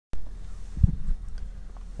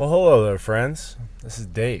Well, hello there, friends. This is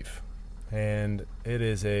Dave, and it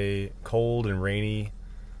is a cold and rainy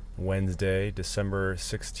Wednesday, December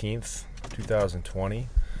 16th, 2020.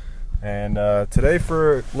 And today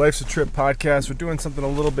for Life's a Trip podcast, we're doing something a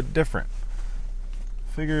little bit different.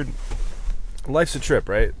 Figured life's a trip,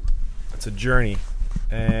 right? It's a journey,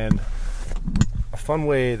 and a fun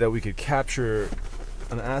way that we could capture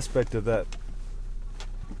an aspect of that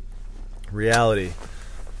reality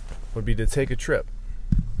would be to take a trip.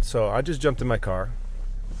 So I just jumped in my car,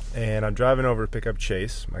 and I'm driving over to pick up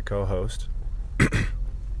Chase, my co-host,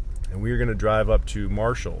 and we're going to drive up to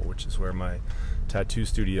Marshall, which is where my tattoo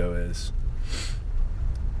studio is.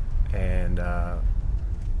 And we're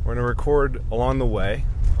going to record along the way,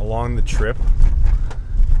 along the trip.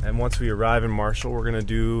 And once we arrive in Marshall, we're going to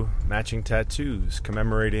do matching tattoos,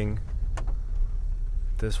 commemorating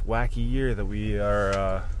this wacky year that we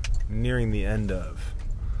are nearing the end of.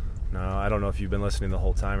 Now, I don't know if you've been listening the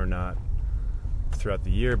whole time or not throughout the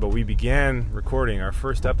year, but we began recording. Our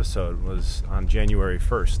first episode was on January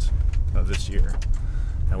 1st of this year.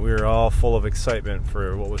 And we were all full of excitement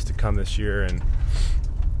for what was to come this year, and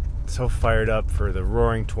so fired up for the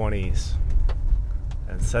roaring 20s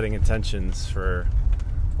and setting intentions for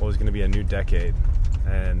what was going to be a new decade.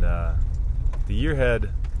 And the year had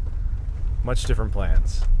much different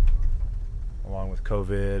plans, along with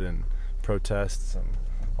COVID and protests and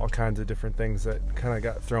all kinds of different things that kind of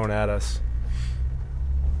got thrown at us.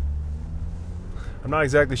 I'm not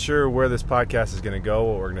exactly sure where this podcast is going to go,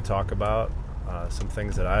 what we're going to talk about. Some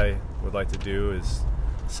things that I would like to do is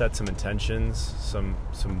set some intentions,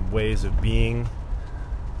 some ways of being.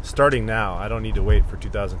 Starting now, I don't need to wait for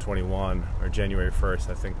 2021 or January 1st.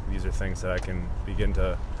 I think these are things that I can begin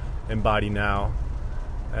to embody now.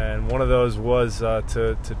 And one of those was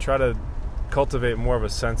to try to cultivate more of a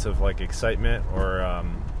sense of like excitement or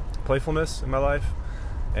playfulness in my life,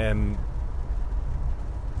 and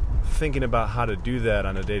thinking about how to do that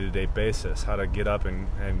on a day-to-day basis, how to get up and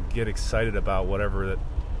get excited about whatever that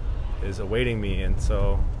is awaiting me. And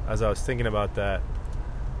so as I was thinking about that,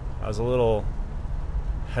 I was a little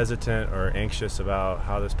hesitant or anxious about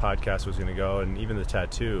how this podcast was going to go, and even the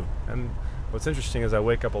tattoo. And what's interesting is I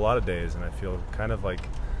wake up a lot of days and I feel kind of like,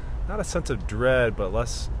 not a sense of dread, but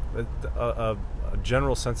less a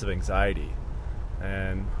general sense of anxiety.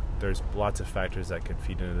 And there's lots of factors that could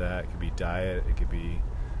feed into that. It could be diet, it could be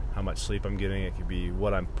how much sleep I'm getting, it could be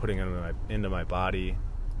what I'm putting into my body.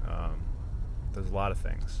 There's a lot of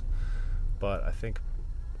things. But I think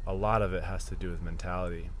a lot of it has to do with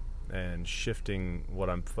mentality and shifting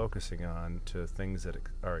what I'm focusing on to things that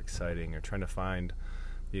are exciting, or trying to find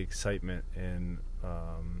the excitement in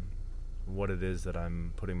what it is that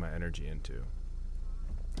I'm putting my energy into.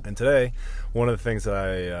 And today, one of the things that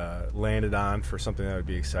I landed on for something that would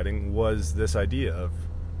be exciting was this idea of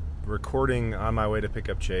recording on my way to pick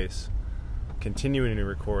up Chase, continuing to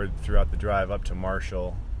record throughout the drive up to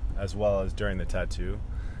Marshall, as well as during the tattoo,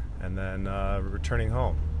 and then returning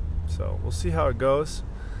home. So we'll see how it goes.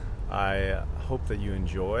 I hope that you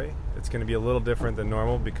enjoy. It's going to be a little different than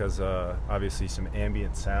normal because obviously some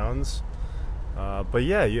ambient sounds. But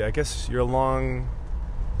yeah, I guess you're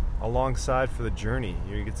alongside for the journey.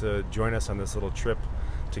 You get to join us on this little trip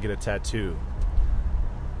to get a tattoo.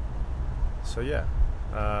 So yeah,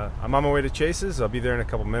 I'm on my way to Chase's. I'll be there in a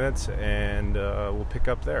couple minutes, and we'll pick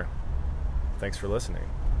up there. Thanks for listening.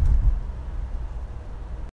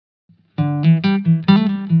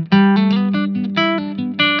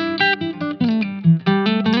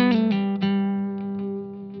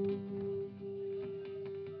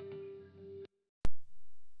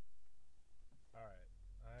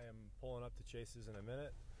 Pulling up to Chase's in a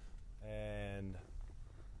minute, and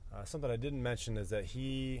something I didn't mention is that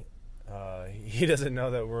he doesn't know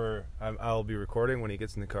that I'll be recording when he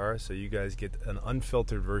gets in the car, so you guys get an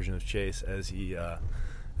unfiltered version of Chase as he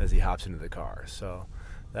hops into the car. So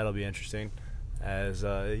that'll be interesting, as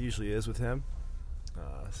it usually is with him.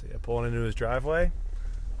 So yeah, pulling into his driveway.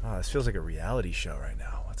 This feels like a reality show right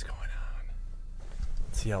now. What's going on?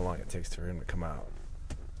 Let's see how long it takes for him to come out.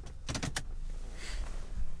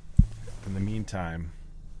 In the meantime,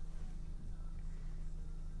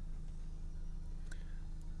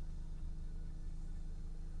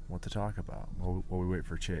 what to talk about while we wait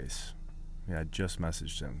for Chase. Yeah, I just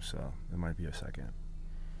messaged him, so it might be a second.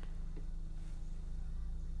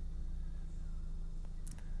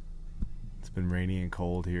 It's been rainy and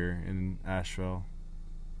cold here in Asheville,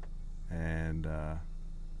 and I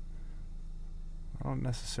don't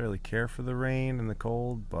necessarily care for the rain and the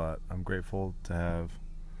cold, but I'm grateful to have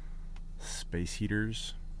space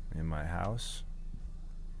heaters in my house.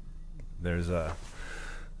 There's a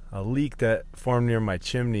a leak that formed near my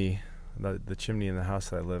chimney, the chimney in the house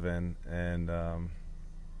that I live in, and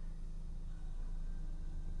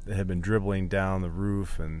it had been dribbling down the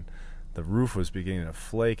roof, and the roof was beginning to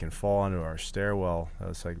flake and fall onto our stairwell that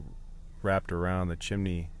was like wrapped around the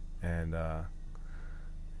chimney, and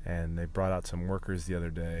they brought out some workers the other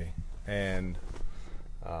day, and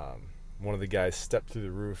one of the guys stepped through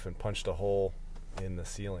the roof and punched a hole in the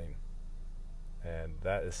ceiling, and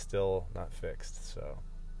that is still not fixed. So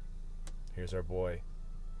here's our boy.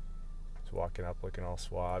 He's walking up looking all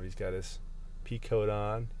suave. He's got his pea coat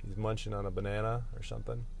on. He's munching on a banana or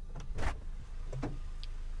something.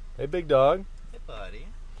 Hey, big dog. Hey, buddy.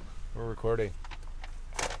 We're recording.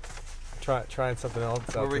 Trying something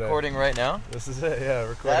else out We're today. Recording right now? This is it, yeah,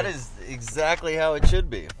 recording. That is exactly how it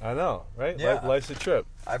should be. I know, right? Yeah. Life's a trip.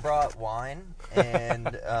 I brought wine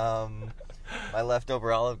and my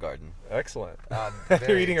leftover Olive Garden. Excellent. Very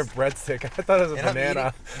You're eating a breadstick. I thought it was a And I'm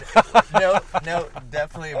banana. No,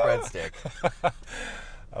 definitely a breadstick.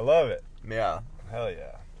 I love it. Yeah. Hell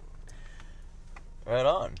yeah. Right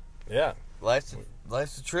on. Yeah. Life's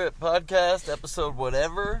a Trip podcast, episode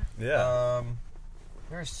whatever. Yeah.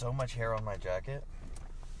 There's so much hair on my jacket.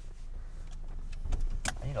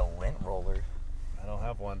 I need a lint roller. I don't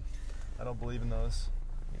have one. I don't believe in those.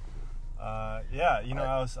 Yeah,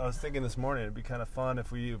 I was thinking this morning it'd be kind of fun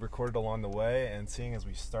if we recorded along the way, and seeing as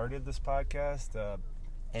we started this podcast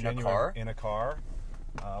In a car? In a car,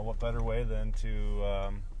 what better way than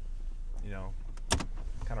to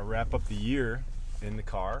kind of wrap up the year in the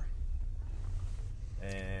car?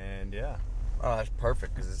 And yeah. Oh, that's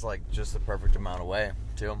perfect because it's like just the perfect amount away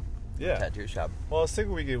too. Yeah. Tattoo shop. Well, I was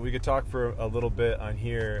thinking we could talk for a little bit on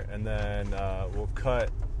here, and then we'll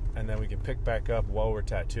cut, and then we can pick back up while we're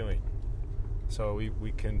tattooing. So we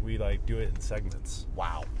do it in segments.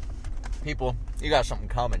 Wow. People, you got something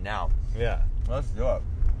coming now. Yeah. Let's do it.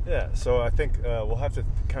 Yeah. So I think we'll have to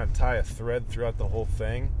kind of tie a thread throughout the whole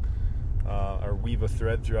thing, or weave a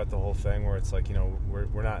thread throughout the whole thing, where it's like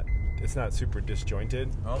we're not. It's not super disjointed.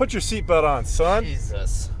 Oh. Put your seatbelt on, son.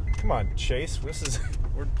 Jesus. Come on, Chase. This is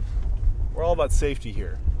we're all about safety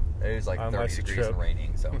here. It is like On 30 Life's a degrees Trip. and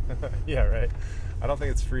raining, so. Yeah, right. I don't think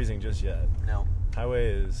it's freezing just yet. No. Highway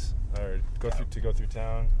is, or go through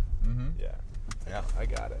town. Mm-hmm. Yeah, I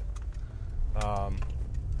got it.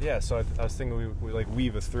 Yeah, so I was thinking we like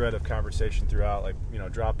weave a thread of conversation throughout, like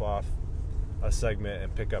drop off a segment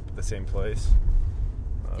and pick up at the same place.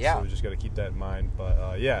 Yeah. So we just got to keep that in mind.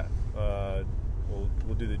 But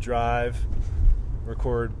we'll do the drive,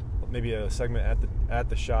 record maybe a segment at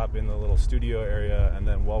the shop in the little studio area, and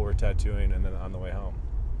then while we're tattooing, and then on the way home.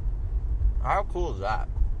 How cool is that?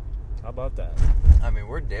 How about that? I mean,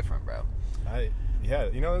 we're different, bro.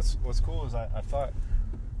 What's cool is I thought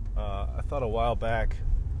a while back,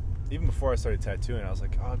 even before I started tattooing, I was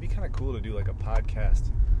like, oh, it'd be kind of cool to do like a podcast,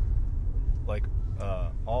 like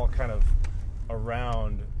all kind of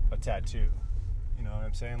around a tattoo. You know what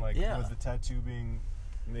I'm saying? Like, yeah. With the tattoo being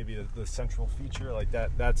maybe the central feature, like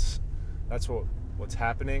that's what's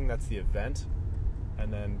happening. That's the event,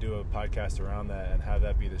 and then do a podcast around that and have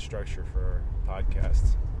that be the structure for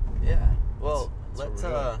podcasts. Yeah. Well, that's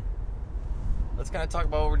let's kind of talk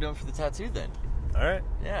about what we're doing for the tattoo then. All right.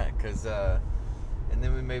 Yeah, because and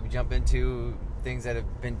then we maybe jump into things that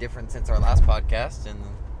have been different since our last podcast, and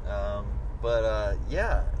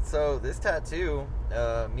yeah. So this tattoo,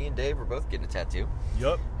 me and Dave were both getting a tattoo.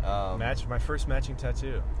 Yup. My first matching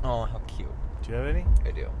tattoo. Oh, how cute! Do you have any?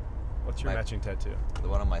 I do. What's your matching tattoo? The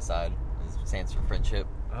one on my side stands for friendship.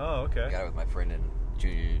 Oh, okay. I got it with my friend in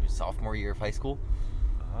sophomore year of high school.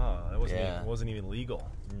 Oh, that wasn't even legal.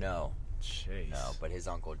 No. Chase. No, but his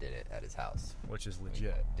uncle did it at his house. Which is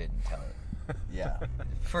legit. We didn't tell it. Yeah,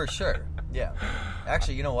 for sure. Yeah.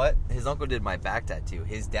 Actually, you know what? His uncle did my back tattoo.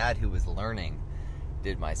 His dad, who was learning,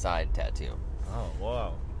 did my side tattoo. Oh,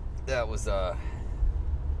 wow. That was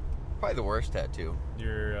probably the worst tattoo.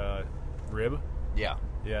 Your rib? Yeah.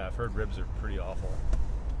 Yeah, I've heard ribs are pretty awful.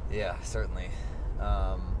 Yeah, certainly.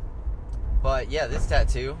 But yeah, this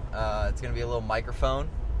tattoo, it's going to be a little microphone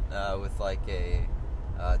with like a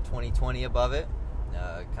 2020 above it.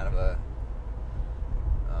 Kind of a,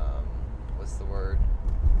 what's the word?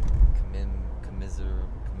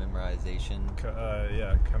 Commemorization.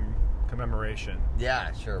 Commemoration.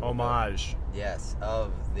 Yeah, sure. Homage. Yes,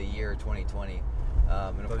 of the year 2020.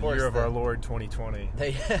 And of the course, year of our Lord 2020.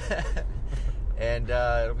 And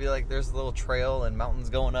it'll be like there's a little trail and mountains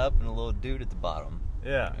going up and a little dude at the bottom.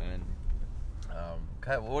 Yeah. And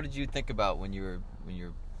what did you think about when you were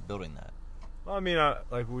building that? Well, I mean,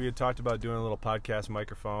 like we had talked about doing a little podcast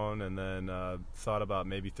microphone, and then thought about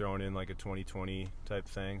maybe throwing in like a 2020 type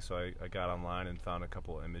thing. So I got online and found a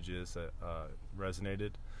couple of images that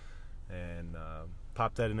resonated, and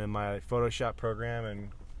popped that into my Photoshop program and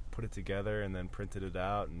put it together, and then printed it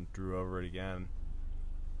out and drew over it again.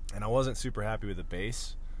 And I wasn't super happy with the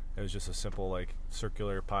base. It was just a simple like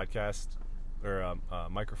circular podcast or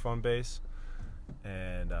microphone base,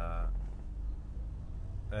 and I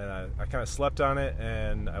kind of slept on it,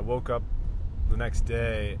 and I woke up the next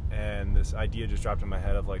day, and this idea just dropped in my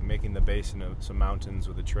head of like making the base into some mountains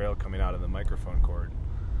with a trail coming out of the microphone cord,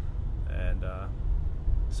 and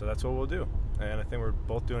so that's what we'll do. And I think we're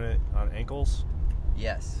both doing it on ankles.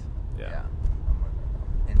 Yes. Yeah.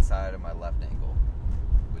 Inside of my left ankle.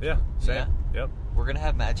 Yeah, same. Yeah. Yep. We're gonna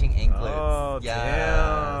have matching anklets. Oh, yes.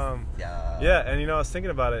 damn. Yeah. Yeah, and I was thinking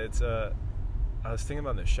about it. I was thinking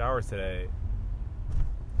about in the shower today.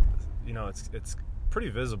 It's pretty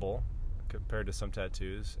visible compared to some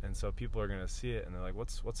tattoos, and so people are gonna see it and they're like,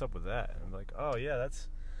 "What's up with that?" And I'm like, "Oh yeah, that's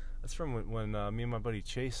from when me and my buddy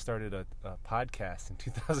Chase started a podcast in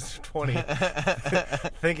 2020,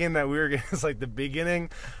 thinking that it's like the beginning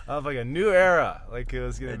of like a new era, like it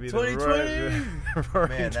was gonna be 2020. the Roaring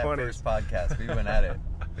Man, that 20s. first podcast, we went at it.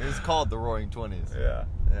 It was called the Roaring 20s. Yeah.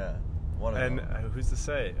 Yeah. One of And them. who's to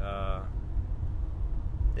say?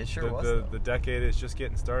 It sure was. The decade is just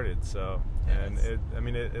getting started. So, Yeah, and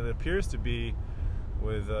it appears to be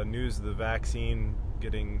with news of the vaccine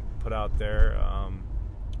getting put out there.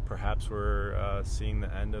 Perhaps we're seeing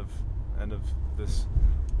the end of this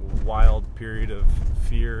wild period of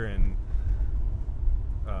fear and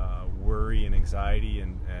worry and anxiety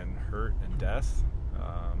and hurt and death.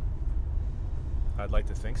 I'd like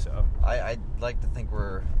to think so. I'd like to think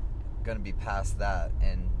we're going to be past that,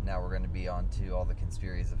 and now we're going to be on to all the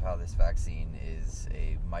conspiracies of how this vaccine is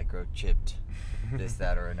a microchipped this,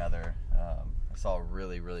 that, or another. I saw a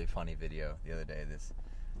really, really funny video the other day.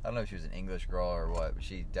 I don't know if she was an English girl or what, but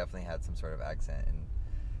she definitely had some sort of accent, and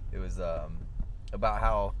it was about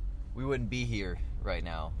how we wouldn't be here right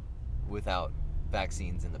now without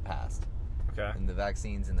vaccines in the past. Okay. And the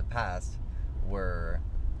vaccines in the past were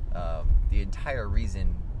the entire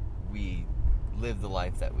reason we live the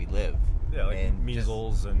life that we live. Yeah, like and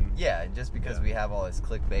measles and... Yeah, and just because we have all this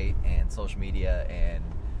clickbait and social media and,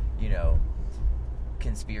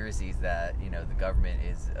 conspiracies that, the government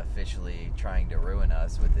is officially trying to ruin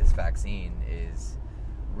us with this vaccine is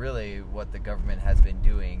really what the government has been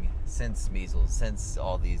doing since measles, since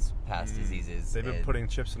all these past diseases. They've been putting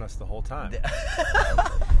chips in us the whole time.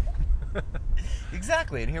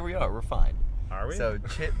 Exactly, and here we are. We're fine. Are we? So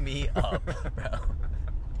chip me up, bro.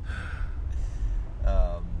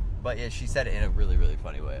 But yeah, she said it in a really, really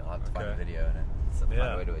funny way. I'll have to find a video and find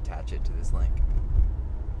a way to attach it to this link.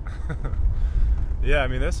 Yeah, I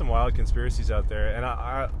mean, there's some wild conspiracies out there, and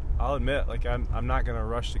I'll admit, like, I'm not gonna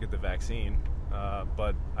rush to get the vaccine,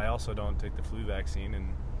 but I also don't take the flu vaccine,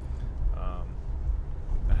 and I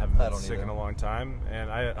haven't been sick in a long time,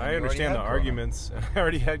 and I understand the arguments, and I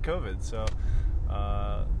already had COVID, so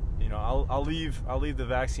I'll leave the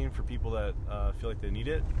vaccine for people that feel like they need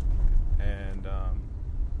it, and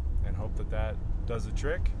hope that does the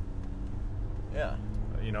trick. Yeah.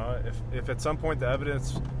 If at some point the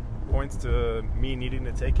evidence points to me needing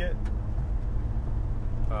to take it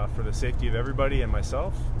for the safety of everybody and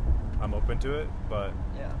myself, I'm open to it, but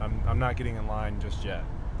yeah. I'm not getting in line just yet.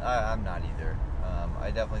 I'm not either. I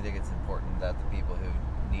definitely think it's important that the people who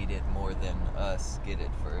need it more than us get it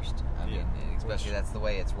first. I mean, especially that's the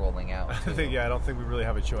way it's rolling out. I don't think we really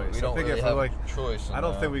have a choice. We don't really have a choice. I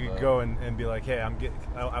don't think we could go and be like, hey,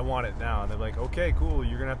 I want it now, and they're like, okay, cool,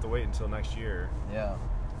 you're gonna have to wait until next year. Yeah,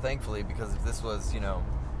 thankfully, because if this was in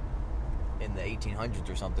the 1800s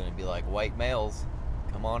or something, it'd be like white males,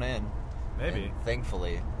 come on in. Maybe. And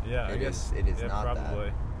thankfully, yeah, it is not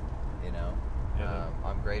probably. that. Yeah,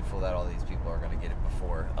 I'm grateful that all these people are going to get it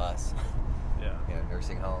before us. Yeah.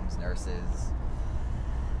 Nursing homes, nurses.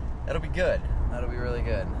 That'll be good. That'll be really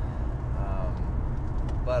good.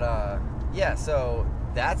 Yeah, so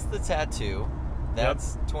that's the tattoo.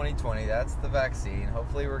 That's 2020. That's the vaccine.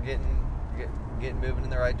 Hopefully we're getting moving in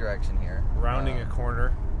the right direction here. Rounding a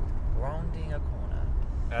corner. Rounding a corner.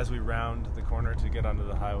 As we round the corner to get onto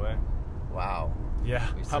the highway. Wow. Yeah,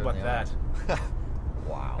 how about that?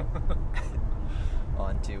 Wow.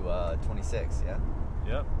 On to 26, yeah?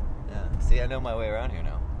 Yep. Yeah. See, I know my way around here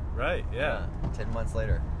now. Right, yeah. 10 months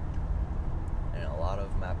later. And a lot of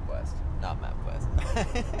MapQuest. Not MapQuest.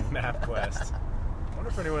 MapQuest. I wonder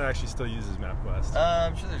if anyone actually still uses MapQuest.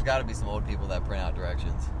 I'm sure there's got to be some old people that print out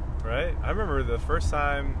directions. Right? I remember the first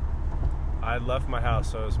time I left my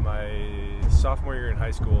house. So it was my sophomore year in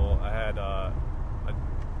high school. I had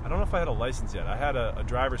I don't know if I had a license yet. I had a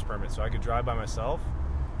driver's permit, so I could drive by myself.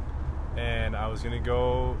 And I was gonna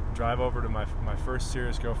go drive over to my first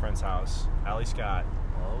serious girlfriend's house, Allie Scott.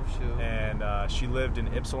 Oh shoot. And she lived in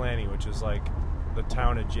Ypsilanti, which is like the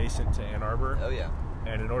town adjacent to Ann Arbor. Oh yeah.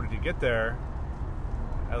 And in order to get there,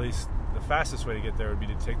 at least the fastest way to get there would be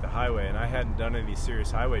to take the highway. And I hadn't done any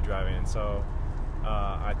serious highway driving, and so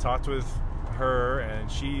I talked with her,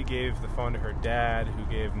 and she gave the phone to her dad, who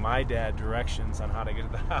gave my dad directions on how to get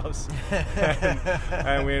to the house.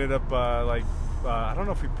 and we ended up I don't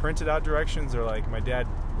know if we printed out directions or like my dad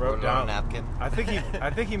wrote down on a napkin. I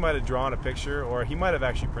think he might have drawn a picture, or he might have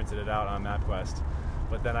actually printed it out on MapQuest.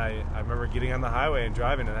 But then I remember getting on the highway and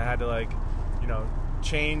driving, and I had to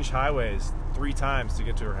change highways 3 times to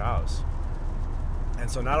get to her house. And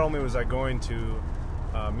so not only was I going to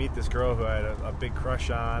meet this girl who I had a big crush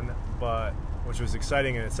on, which was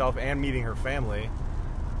exciting in itself, and meeting her family,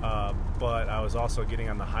 but I was also getting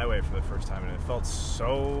on the highway for the first time, and it felt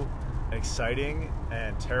so exciting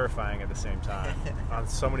and terrifying at the same time on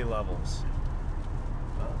so many levels.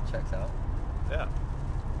 Well, checks out. Yeah.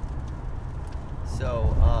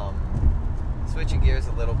 So, switching gears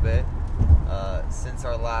a little bit, since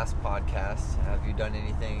our last podcast, have you done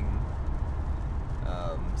anything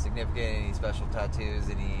significant, any special tattoos,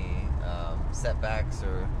 any setbacks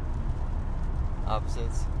or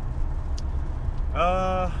opposites?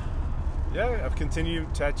 Yeah, I've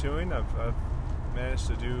continued tattooing. I've managed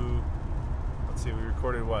to do, let's see, we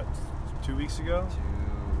recorded what, 2 weeks ago?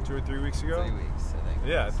 2 or 3 weeks ago? 3 weeks, I think.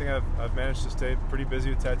 Yeah, I think I've managed to stay pretty busy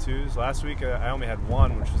with tattoos. Last week I only had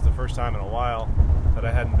one, which was the first time in a while that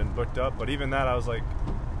I hadn't been booked up. But even that I was like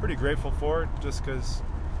pretty grateful for, just because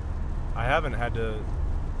I haven't had to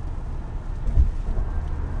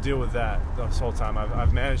deal with that this whole time.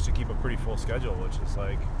 I've managed to keep a pretty full schedule, which is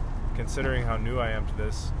like, considering how new I am to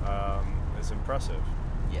this, is impressive.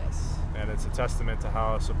 Yes. And it's a testament to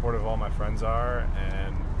how supportive all my friends are,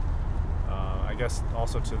 and I guess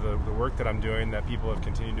also to the work that I'm doing, that people have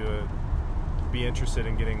continued to be interested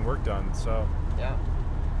in getting work done. So yeah,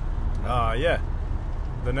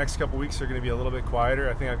 the next couple weeks are going to be a little bit quieter.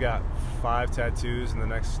 I think I've got 5 tattoos in the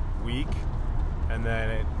next week, and then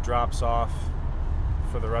it drops off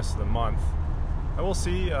for the rest of the month. And we'll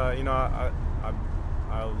see. I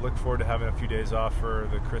look forward to having a few days off for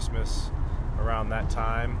the Christmas around that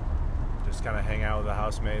time, just kind of hang out with the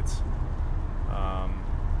housemates,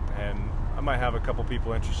 and I might have a couple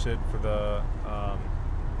people interested for the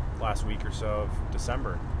last week or so of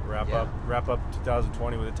December. Wrap up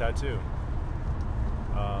 2020 with a tattoo.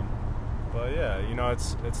 But yeah,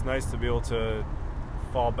 it's nice to be able to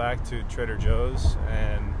fall back to Trader Joe's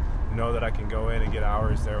and know that I can go in and get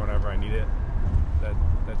hours there whenever I need it.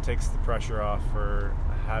 That takes the pressure off for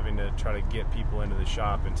having to try to get people into the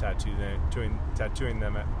shop and tattooing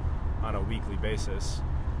them on a weekly basis.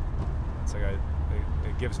 It's like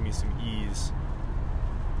it gives me some ease,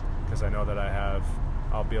 because I know that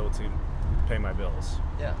I'll be able to pay my bills.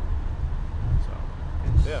 Yeah. So,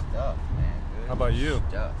 Good yeah. stuff, man. Good How about you?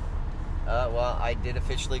 Stuff. Well, I did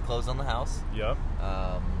officially close on the house. Yep.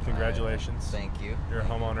 Congratulations. Thank you. You're a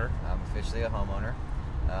homeowner. I'm officially a homeowner.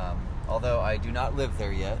 Although I do not live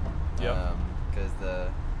there yet. Yep. Because the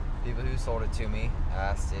people who sold it to me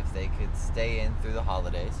asked if they could stay in through the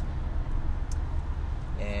holidays.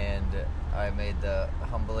 And I made the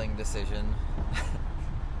humbling decision,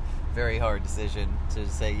 very hard decision, to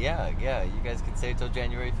say, yeah, you guys can stay till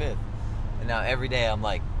January 5th. And now every day I'm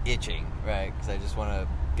like itching, right? Because I just want to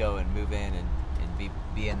go and move in and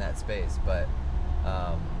be in that space. But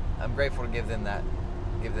I'm grateful to give them that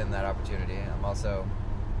opportunity. I'm also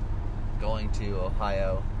going to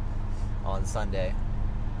Ohio on Sunday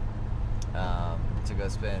to go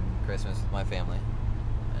spend Christmas with my family.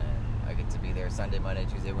 And I get to be there Sunday, Monday,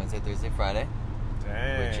 Tuesday, Wednesday, Thursday, Friday.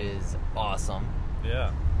 Dang. Which is awesome.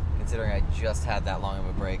 Yeah. Considering I just had that long of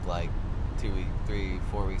a break like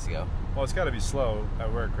 4 weeks ago. Well, it's got to be slow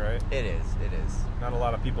at work, right? It is. Not a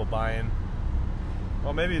lot of people buying.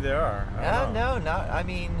 Well, maybe there are. I don't know. No, not. I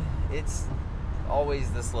mean, it's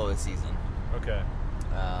always the slowest season. Okay.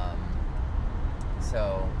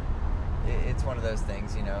 So it's one of those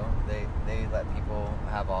things, they let people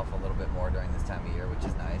have off a little bit more during this time of year, which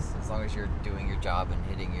is nice, as long as you're doing your job and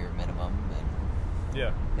hitting your minimum. And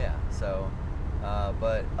yeah. So,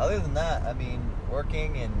 but other than that, I mean,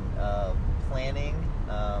 working and planning.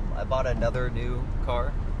 I bought another new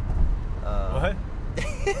car. What?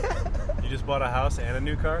 You just bought a house and a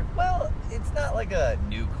new car? Well, it's not like a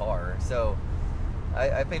new car. So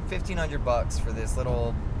I paid $1,500 for this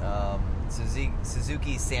little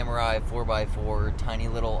Suzuki Samurai 4x4, tiny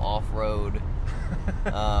little off-road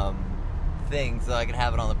thing, so I could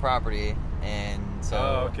have it on the property. And so,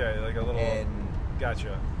 oh, okay, like a little.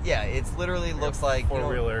 Gotcha. Yeah, it's literally looks like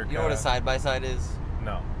four-wheeler. You know what a side-by-side is?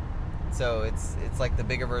 No. So it's like the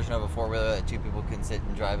bigger version of a four-wheeler that two people can sit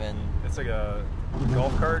and drive in. It's like a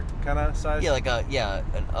golf cart kind of size. Yeah,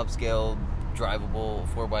 an upscale, drivable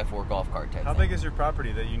 4x4 golf cart type. How thing. big is your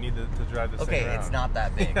property that you need to drive this thing around? Okay, it's not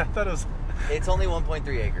that big. I thought it was. It's only 1.3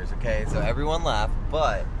 acres. Okay, so everyone laugh,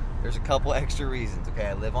 but there's a couple extra reasons. Okay,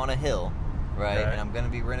 I live on a hill, right, Okay. and I'm going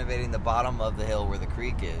to be renovating the bottom of the hill where the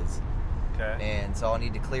creek is. Okay. And so I'll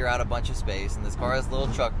need to clear out a bunch of space, and this car has a little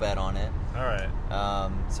truck bed on it. All right.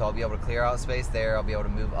 So I'll be able to clear out space there. I'll be able to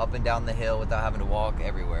move up and down the hill without having to walk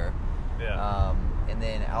everywhere. Yeah. And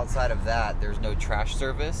then outside of that, there's no trash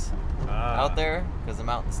service out there because I'm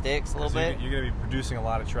out in the sticks a little bit. You're going to be producing a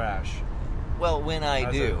lot of trash. Well, when I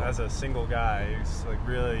do. As a single guy, who's like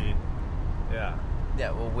really, yeah.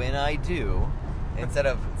 Yeah, well, when I do, instead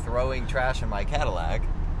of throwing trash in my Cadillac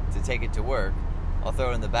to take it to work, I'll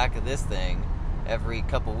throw it in the back of this thing every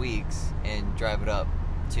couple weeks and drive it up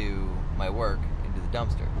to my work into the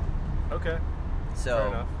dumpster. Okay. So, fair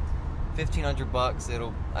enough.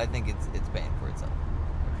 $1,500. I think it's paying for itself.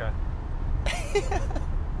 Okay.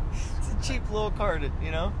 It's a cheap little car,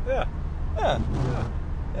 Yeah.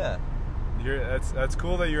 Yeah. That's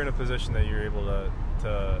cool that you're in a position that you're able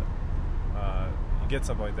to get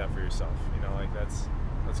something like that for yourself. You know, like that's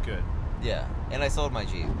good. Yeah. And I sold my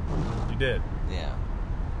Jeep. You did. Yeah.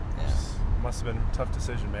 Must have been a tough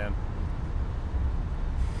decision, man.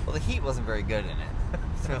 Well, the heat wasn't very good in it.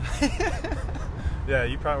 So Yeah,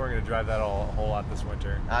 you probably weren't going to drive that a whole lot this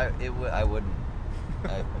winter. I wouldn't.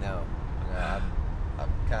 No. I'm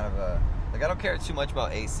kind of I don't care too much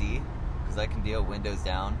about AC because I can deal windows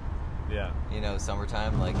down. Yeah. You know,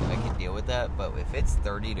 summertime, like I can deal with that. But if it's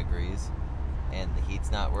 30 degrees and the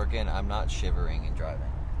heat's not working, I'm not shivering and driving.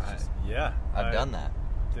 I've done that.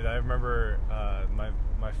 Dude, I remember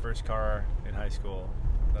my first car in high school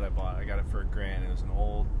that I bought. I got it for $1,000. It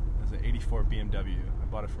was an 84 BMW. I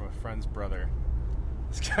bought it from a friend's brother.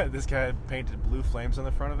 This guy had painted blue flames on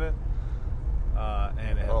the front of it,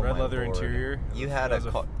 and it had red leather interior. You had a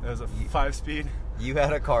car. It was a 5-speed. You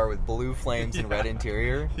had a car with blue flames and red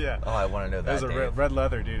interior. Yeah. Oh, I want to know that. It was a red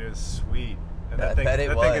leather, dude. It was sweet. And I bet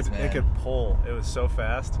it was, man. It could pull. It was so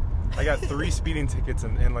fast. I got 3 speeding tickets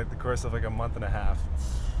in like the course of like a month and a half.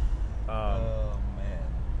 Oh man!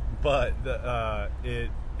 But it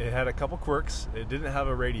had a couple quirks. It didn't have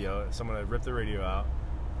a radio. Someone had ripped the radio out.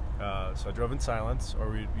 So I drove in silence, or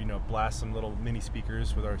we blast some little mini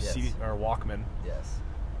speakers with our our Walkman. Yes.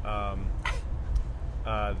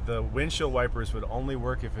 The windshield wipers would only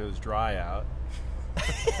work if it was dry out.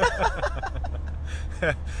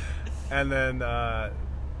 And then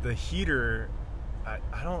the heater, I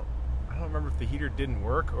don't remember if the heater didn't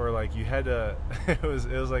work or like you had to. It was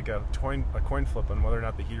like a coin flip on whether or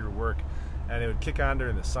not the heater would work, and it would kick on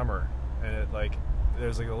during the summer, and it like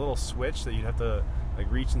there's like a little switch that you'd have to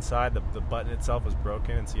like reach inside. The button itself was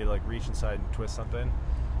broken, and so you had to like reach inside and twist something.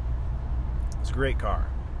 It was a great car.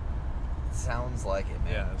 Sounds like it,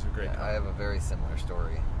 man. Yeah, it was a great car. I have a very similar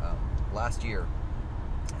story. Last year,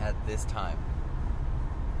 at this time,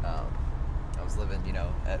 I was living,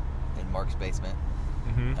 in Mark's basement.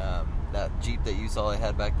 Mm-hmm. That Jeep that you saw I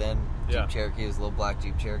had back then, Yeah. Jeep Cherokee, was a little black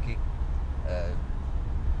Jeep Cherokee.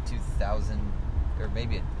 2000, or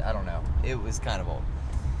maybe, I don't know. It was kind of old.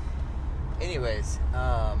 Anyways,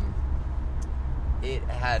 it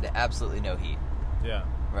had absolutely no heat. Yeah.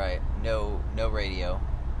 Right. No radio.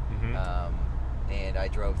 Mm-hmm. And I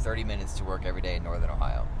drove 30 minutes to work every day in Northern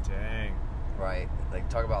Ohio. Dang. Right. Like,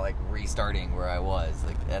 talk about, like, restarting where I was.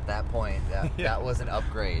 Like, at that point, that was an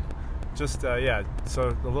upgrade. Just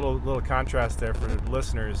so a little contrast there for the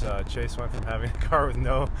listeners. Chase went from having a car with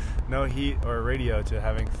no heat or radio to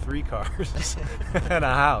having 3 cars and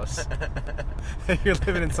a house. You're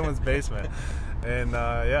living in someone's basement, and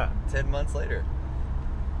 10 months later.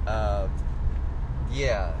 That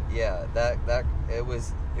it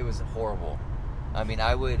was horrible. I mean,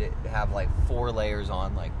 I would have like 4 layers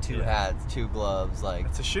on, like 2 hats, 2 gloves. Like,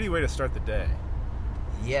 it's a shitty way to start the day.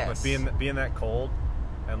 Yes. Like being that cold,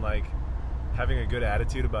 and like having a good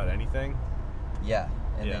attitude about anything. Yeah,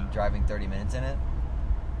 and then driving 30 minutes in it.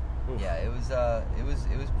 Oof. Yeah, it was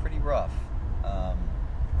pretty rough.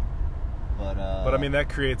 But I mean, that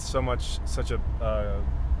creates such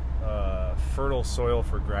a fertile soil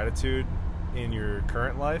for gratitude in your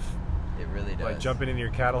current life. It really does. Like jumping in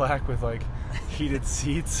your Cadillac with like heated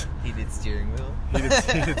seats, heated steering wheel,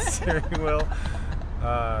 heated steering wheel,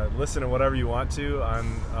 listen to whatever you want to on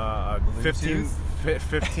a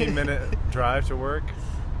 15 minute drive to work.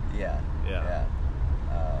 Yeah.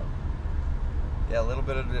 A little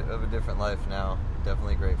bit of a different life now.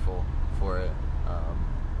 Definitely grateful for it.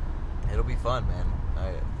 It'll be fun, man.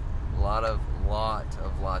 Lot of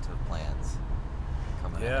plans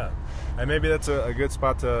coming up. And maybe that's a good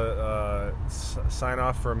spot to sign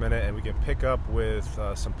off for a minute, and we can pick up with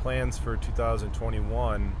some plans for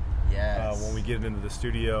 2021. Yes. When we get into the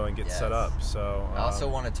studio and get set up. So I also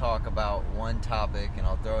want to talk about one topic, and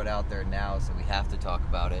I'll throw it out there now, so we have to talk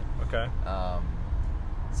about it. Okay.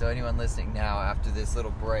 So anyone listening now, after this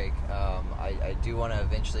little break, I do want to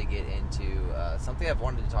eventually get into something I've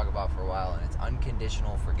wanted to talk about for a while, and it's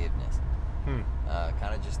unconditional forgiveness.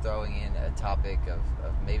 Kind of just throwing in a topic of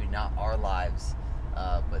maybe not our lives,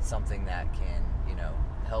 but something that can,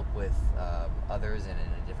 help with others and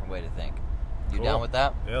in a different way to think. You Cool. down with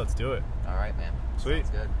that? Yeah, let's do it. All right, man. Sweet.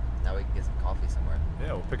 Sounds good. Now we can get some coffee somewhere.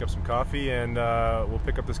 Yeah, we'll pick up some coffee, and we'll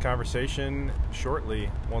pick up this conversation shortly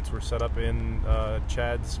once we're set up in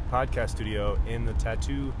Chad's podcast studio in the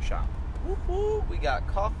tattoo shop. Woo-hoo. We got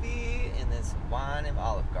coffee and then some wine and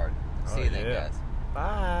Olive Garden. See you then, guys.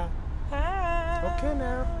 Bye. Okay,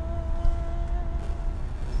 now.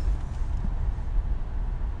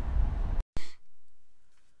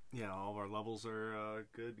 Yeah, all of our levels are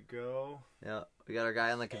good to go. Yeah, we got our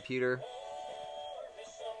guy on the computer.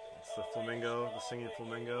 It's the flamingo, the singing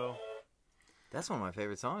flamingo. That's one of my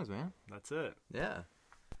favorite songs, man. That's it. Yeah,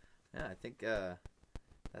 I think that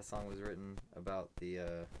song was written about the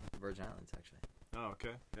Virgin Islands, actually. Oh,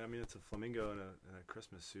 okay. Yeah, I mean, it's a flamingo in a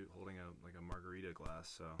Christmas suit holding a margarita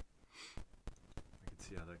glass, so I can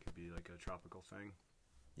see how that could be like a tropical thing.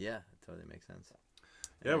 Yeah, it totally makes sense.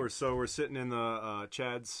 Yeah, we're sitting in the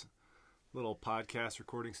Chad's little podcast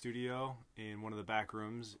recording studio in one of the back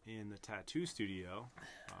rooms in the tattoo studio.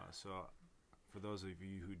 So for those of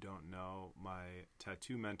you who don't know, my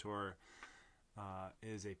tattoo mentor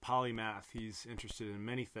is a polymath. He's interested in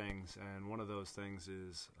many things, and one of those things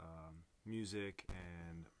is music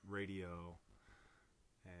and radio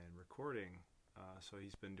and recording. So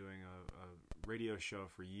he's been doing a radio show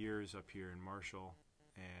for years up here in Marshall,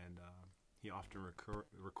 and he often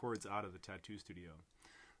records out of the tattoo studio.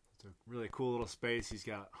 It's a really cool little space. He's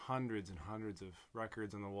got hundreds and hundreds of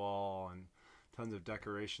records on the wall and tons of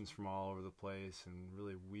decorations from all over the place and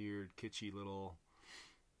really weird, kitschy little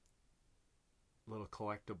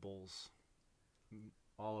collectibles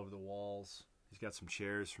all over the walls. He's got some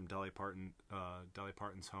chairs from Dolly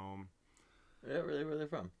Parton's home. Yeah, really, where they're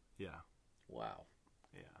from? Yeah. Wow.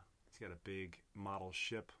 Yeah. He's got a big model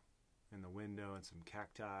ship in the window and some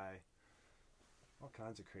cacti. All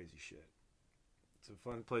kinds of crazy shit. It's a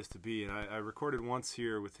fun place to be, and I recorded once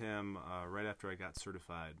here with him right after I got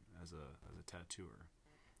certified as a tattooer.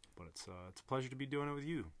 But it's a pleasure to be doing it with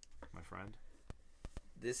you, my friend.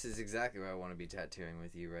 This is exactly where I want to be tattooing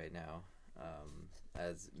with you right now,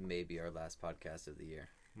 as maybe our last podcast of the year.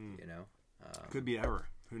 Could be ever.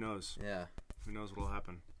 Who knows? Yeah. Who knows what'll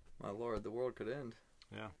happen? My Lord, the world could end.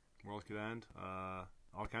 Yeah, world could end.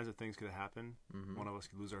 All kinds of things could happen. Mm-hmm. One of us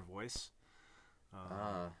could lose our voice.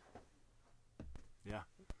 Yeah.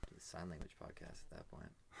 Do the sign language podcast at that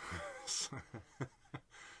point.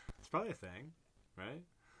 It's probably a thing, right?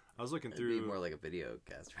 I was looking It'd through. be more like a video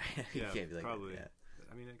cast, right? You Yeah, can't be like, probably. Yeah.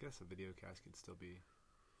 I mean, I guess a video cast could still be.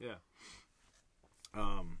 Yeah.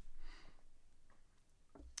 I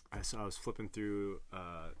was flipping through.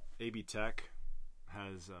 AB Tech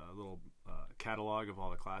has a little catalog of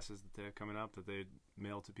all the classes that they have coming up that they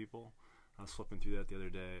mail to people. I was flipping through that the other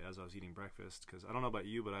day as I was eating breakfast because I don't know about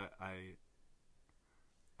you, but I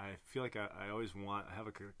feel like I always I have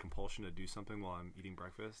a compulsion to do something while I'm eating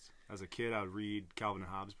breakfast. As a kid, I would read Calvin and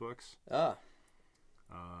Hobbes books. And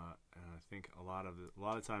I think a lot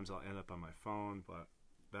of times I'll end up on my phone, but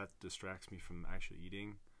that distracts me from actually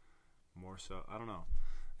eating more so. I don't know.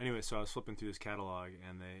 Anyway, so I was flipping through this catalog,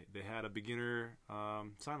 and they had a beginner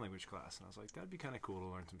sign language class, and I was like, that'd be kind of cool to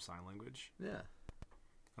learn some sign language. Yeah.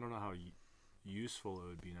 I don't know how useful it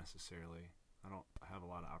would be necessarily. I don't have a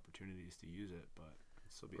lot of opportunities to use it, but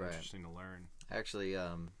it'd still be interesting to learn. Actually,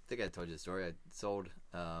 I think I told you the story. I sold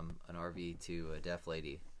an RV to a deaf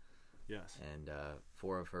lady. Yes. And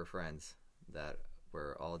 4 of her friends that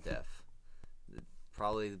were all deaf.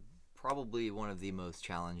 Probably one of the most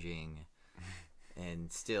challenging,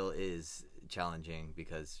 and still is challenging,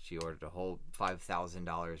 because she ordered a whole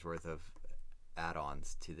 $5,000 worth of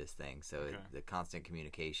add-ons to this thing. So the constant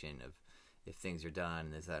communication of if things are done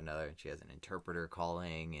and this, that, and another. And she has an interpreter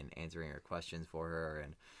calling and answering her questions for her.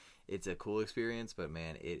 And it's a cool experience, but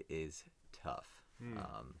man, it is tough.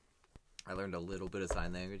 I learned a little bit of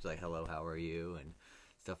sign language, like hello, how are you, and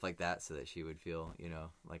stuff like that, so that she would feel,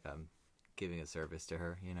 like I'm giving a service to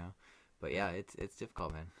her, But yeah, it's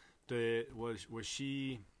difficult, man. Was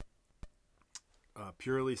she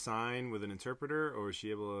purely sign with an interpreter, or was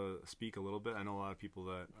she able to speak a little bit? I know a lot of people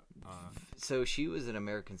that. So she was an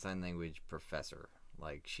American Sign Language professor.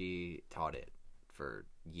 Like, she taught it for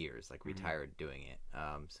years, like retired doing it.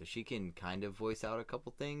 So she can kind of voice out a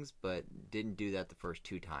couple things, but didn't do that the first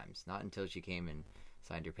 2 times. Not until she came and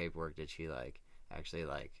signed her paperwork did she actually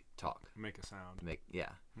talk, make a sound.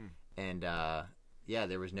 And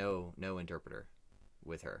there was no interpreter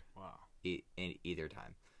with her. Wow. In either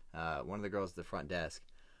time. One of the girls at the front desk,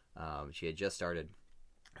 she had just started.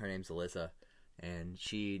 Her name's Alyssa, and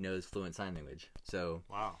she knows fluent sign language. So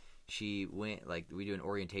wow. She went, we do an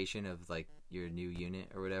orientation of your new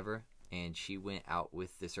unit or whatever, and she went out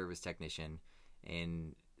with the service technician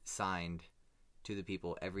and signed to the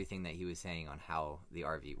people everything that he was saying on how the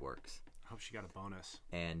RV works. I hope she got a bonus.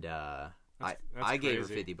 And that's I gave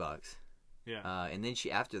her $50. Yeah. And then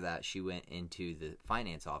after that, she went into the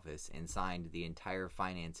finance office and signed the entire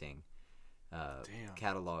financing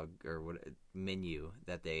catalog or menu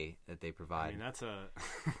that they provide. I mean, that's a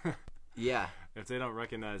yeah. If they don't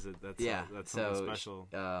recognize it, that's something special.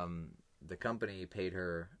 The company paid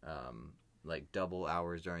her double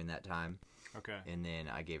hours during that time. Okay. And then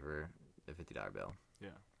I gave her a $50 bill. Yeah.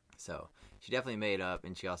 So she definitely made up,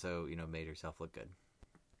 and she also made herself look good.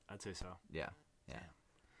 I'd say so. Yeah.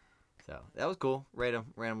 So that was cool. Random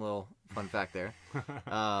little fun fact there.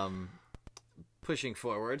 Pushing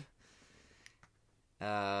forward.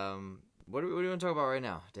 What do we want to talk about right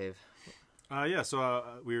now, Dave? So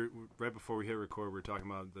we were right before we hit record. We were talking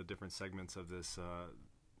about the different segments of this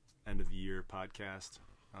end of the year podcast.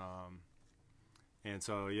 And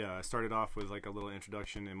so I started off with a little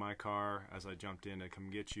introduction in my car as I jumped in to come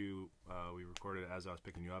get you. We recorded it as I was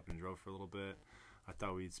picking you up and drove for a little bit. I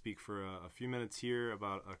thought we'd speak for a few minutes here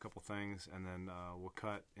about a couple things, and then we'll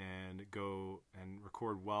cut and go and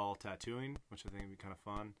record while tattooing, which I think would be kind of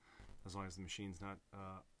fun, as long as the machine's not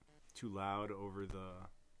too loud over the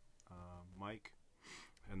mic,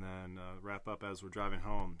 and then wrap up as we're driving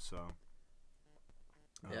home. So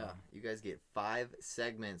you guys get 5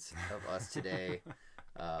 segments of us today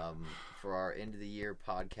for our end of the year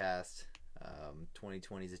podcast.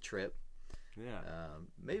 2020 is a trip.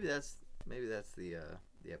 Maybe that's the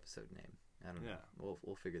episode name. I don't know.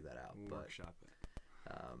 We'll figure that out. We'll workshop it.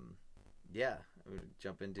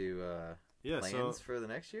 Jump into plans for the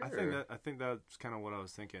next year. I think that's kind of what I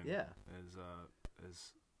was thinking.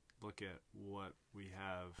 Is look at what we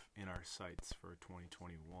have in our sights for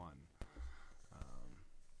 2021,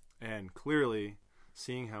 and clearly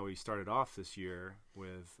seeing how we started off this year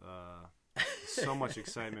with so much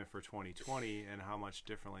excitement for 2020 and how much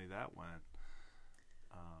differently that went.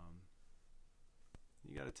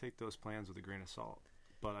 You got to take those plans with a grain of salt.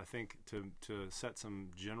 But I think to set some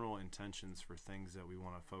general intentions for things that we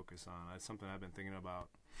want to focus on, that's something I've been thinking about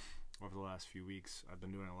over the last few weeks. I've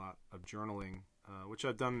been doing a lot of journaling, which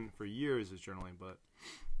I've done for years is journaling, but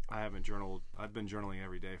I haven't journaled. I've been journaling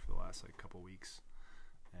every day for the last couple weeks,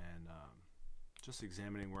 and just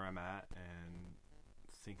examining where I'm at and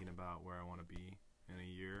thinking about where I want to be in a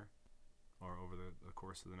year or over the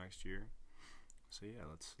course of the next year. So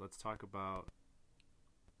let's talk about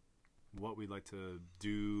what we'd like to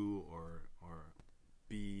do or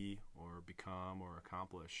be or become or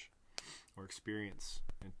accomplish or experience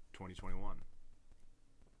in 2021.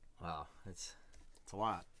 Wow, it's a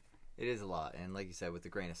lot. It is a lot, and like you said, with a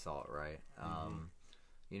grain of salt, right?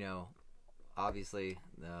 Obviously,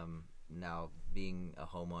 now being a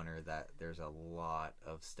homeowner, that there's a lot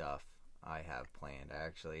of stuff I have planned. I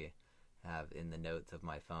actually have in the notes of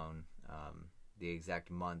my phone the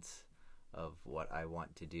exact months of what I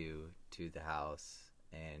want to do to the house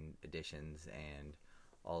and additions and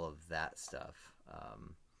all of that stuff.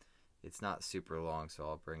 It's not super long, so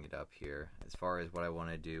I'll bring it up here. As far as what I want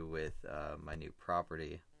to do with my new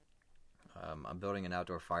property, I'm building an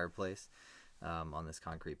outdoor fireplace on this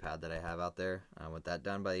concrete pad that I have out there. I want that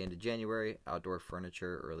done by the end of January. Outdoor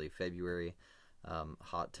furniture early February.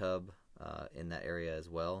 Hot tub in that area as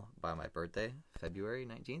well by my birthday, February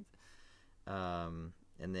 19th.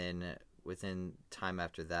 And then within time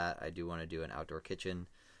after that, I do want to do an outdoor kitchen,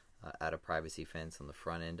 add a privacy fence on the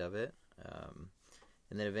front end of it.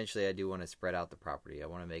 And then eventually I do want to spread out the property. I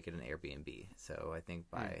want to make it an Airbnb. So I think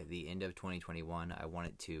by the end of 2021, I want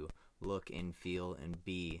it to look and feel and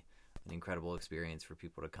be an incredible experience for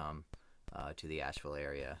people to come to the Asheville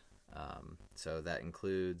area. So that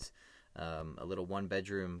includes a little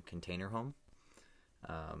 1-bedroom container home,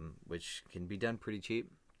 which can be done pretty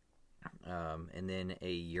cheap. And then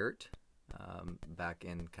a yurt back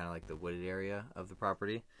in kind of like the wooded area of the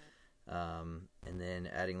property. And then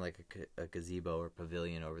adding like a gazebo or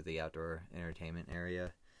pavilion over the outdoor entertainment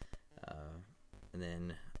area. And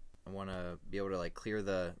then I want to be able to like clear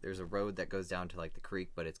there's a road that goes down to like the creek,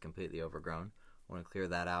 but it's completely overgrown. I want to clear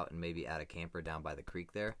that out and maybe add a camper down by the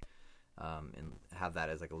creek there, and have that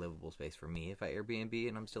as like a livable space for me if I Airbnb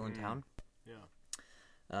and I'm still in town. Yeah.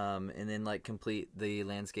 And then like complete the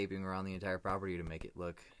landscaping around the entire property to make it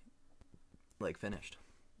look like finished.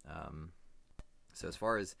 So as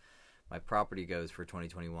far as my property goes for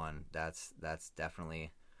 2021, that's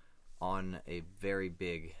definitely on a very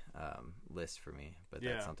big list for me, but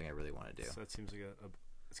that's something I really want to do. So that seems like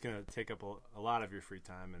it's going to take up a lot of your free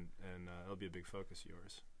time, and it'll be a big focus of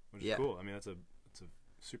yours, which is cool. I mean, it's a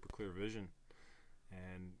super clear vision,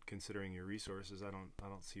 and considering your resources, I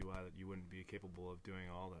don't see why that you wouldn't be capable of doing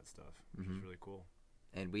all that stuff, which is really cool.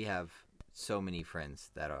 And we have so many friends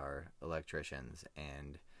that are electricians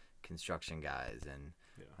and construction guys and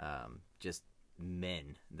just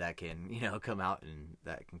men that can come out and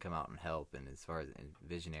help, and as far as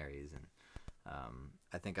visionaries, and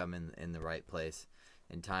I think I'm in the right place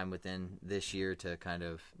in time within this year to kind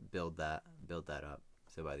of build that up,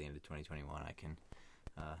 so by the end of 2021 I can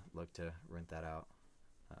look to rent that out.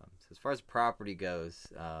 So as far as property goes,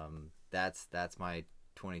 that's my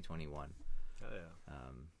 2021. Oh yeah.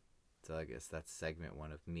 So I guess that's segment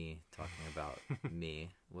one of me talking about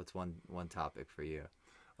me. What's one topic for you?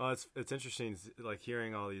 Well, it's interesting, like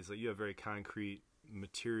hearing all these. Like, you have very concrete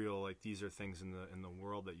material. Like, these are things in the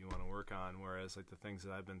world that you want to work on. Whereas like the things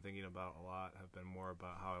that I've been thinking about a lot have been more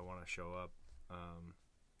about how I want to show up.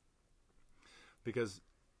 Because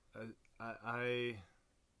I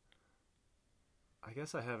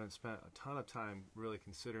guess I haven't spent a ton of time really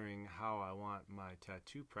considering how I want my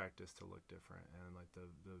tattoo practice to look different, and like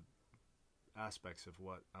the aspects of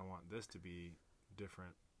what I want this to be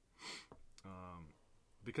different.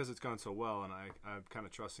 Because it's gone so well, and I'm kind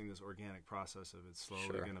of trusting this organic process of it's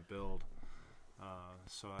slowly going to build.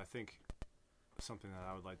 So I think something that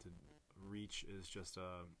I would like to reach is just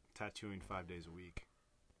tattooing 5 days a week,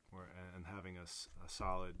 and having a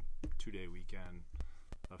solid 2-day weekend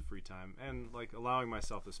of free time, and like allowing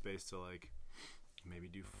myself the space to like maybe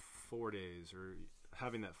do 4 days, or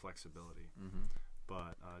having that flexibility.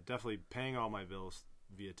 But definitely paying all my bills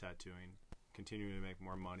via tattooing, continuing to make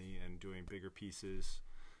more money and doing bigger pieces,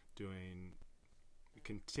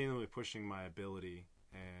 continually pushing my ability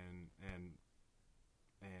and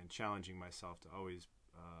challenging myself to always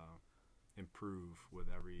improve with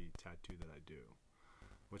every tattoo that I do,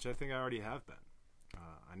 which I think I already have been.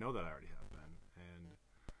 I know that I already have been, and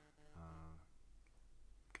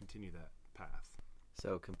continue that path.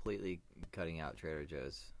 So completely cutting out Trader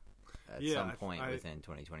Joe's at some point within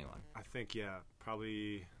 2021. I think,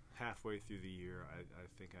 probably halfway through the year, I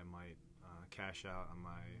think I might cash out on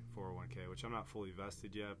my 401k, which I'm not fully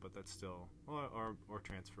vested yet, but that's still, or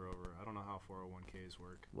transfer over. I don't know how 401ks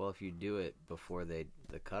work. Well, if you do it before the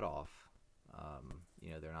cutoff,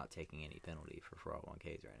 they're not taking any penalty for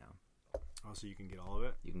 401ks right now. Oh, so you can get all of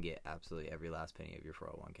it? You can get absolutely every last penny of your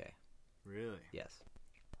 401k. Really? Yes.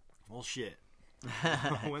 Well, shit.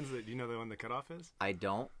 Do you know when the cutoff is? I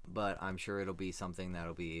don't, but I'm sure it'll be something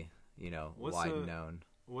that'll be, known.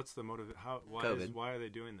 What's the motive? Why are they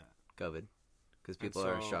doing that? COVID. Because people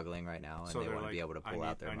are struggling right now, and they want to be able to pull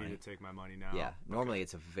out their money. I need to take my money now. Yeah. Normally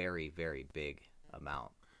it's a very, very big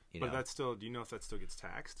amount. But that's still, do you know if that still gets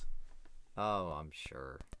taxed? Oh, I'm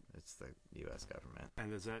sure. It's the U.S. government.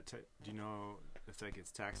 And does that? Do you know if that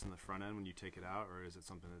gets taxed on the front end when you take it out, or is it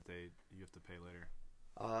something that you have to pay later?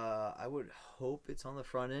 I would hope it's on the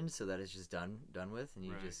front end, so that it's just done with, and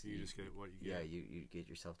you just get what you get. Yeah, you get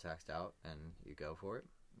yourself taxed out, and you go for it.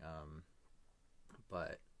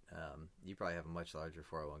 But you probably have a much larger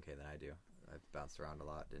 401k than I do. I've bounced around a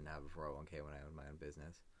lot. Didn't have a 401k when I owned my own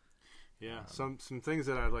business. Yeah, some things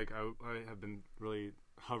that I have been really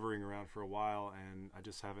hovering around for a while, and I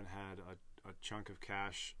just haven't had a chunk of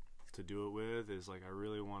cash to do it with, is like I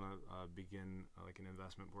really want to begin like an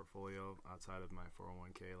investment portfolio outside of my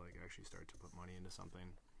 401k, like actually start to put money into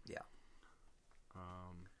something. Yeah.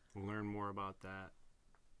 Learn more about that.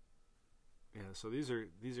 Yeah, so these are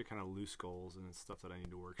kind of loose goals, and it's stuff that I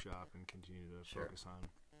need to workshop and continue to focus on.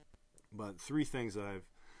 But 3 things that I've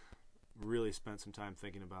really spent some time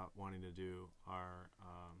thinking about wanting to do are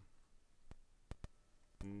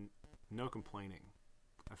no complaining.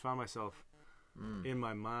 I found myself in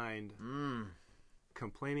my mind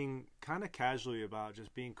complaining kind of casually about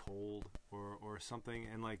just being cold or something,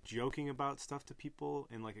 and like joking about stuff to people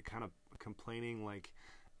in like a kind of complaining, like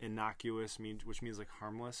innocuous, which means like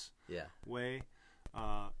harmless Yeah. way.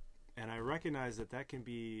 And I recognize that can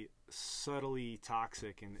be subtly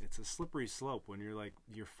toxic, and it's a slippery slope when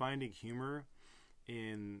you're finding humor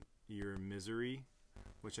in your misery,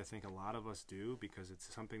 which I think a lot of us do because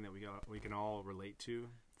it's something that we can all relate to.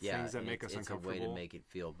 Yeah, things that make us uncomfortable. It's a way to make it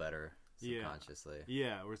feel better subconsciously.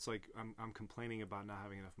 Yeah, where it's like I'm complaining about not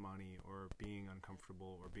having enough money, or being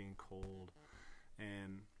uncomfortable, or being cold,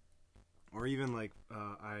 or even like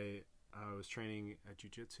I was training at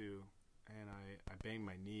jiu-jitsu, and I banged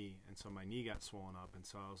my knee, and so my knee got swollen up, and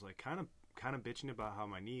so I was like kind of bitching about how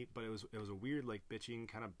my knee, but it was a weird like bitching,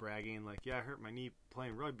 kind of bragging, like, yeah, I hurt my knee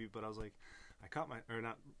playing rugby, but I was like,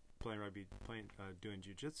 not playing rugby, doing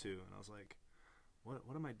jiu-jitsu, and I was like,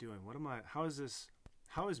 what am I doing?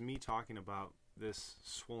 How is me talking about this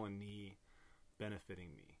swollen knee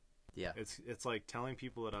benefiting me? Yeah. It's like telling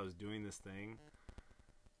people that I was doing this thing,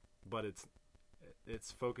 but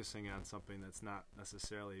it's focusing on something that's not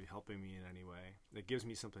necessarily helping me in any way. It gives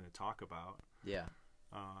me something to talk about. Yeah.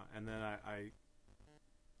 And then I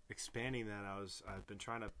expanding that, I've been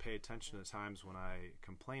trying to pay attention to times when I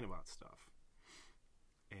complain about stuff,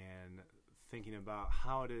 and thinking about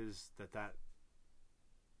how it is that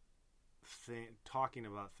talking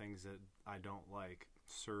about things that I don't like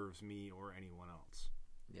serves me or anyone else.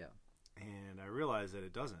 Yeah. And I realize that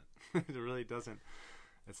it doesn't. It really doesn't.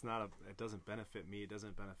 It doesn't benefit me. It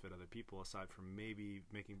doesn't benefit other people, aside from maybe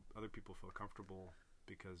making other people feel comfortable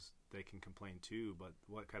because they can complain too. But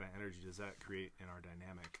what kind of energy does that create in our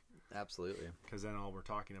dynamic? Absolutely. Because then all we're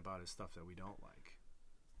talking about is stuff that we don't like.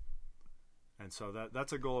 And so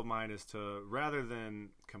that's a goal of mine, is to, rather than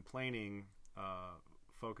complaining,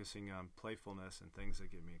 focusing on playfulness and things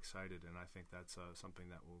that get me excited. And I think that's something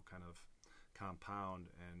that will kind of compound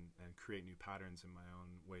and create new patterns in my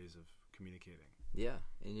own ways of communicating. Yeah.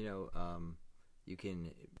 And you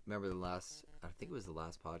can remember I think it was the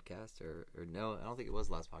last podcast, or no, I don't think it was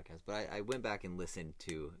the last podcast, but I went back and listened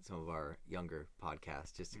to some of our younger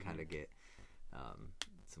podcasts just to kind of get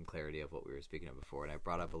some clarity of what we were speaking of before. And I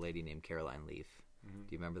brought up a lady named Caroline Leaf. Do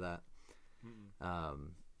you remember that?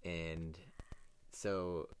 And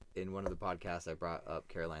so in one of the podcasts I brought up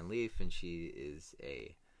Caroline Leaf, and she is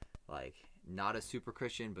not a super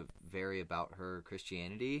Christian, but very about her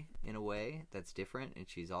Christianity in a way that's different. And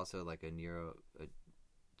she's also like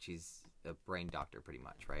she's a brain doctor pretty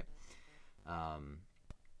much, right?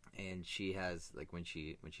 And she has, like, when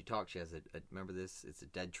she talks, she has remember this? It's a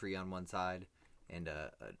dead tree on one side and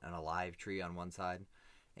an alive tree on one side.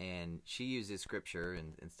 And she uses scripture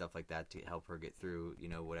and stuff like that to help her get through,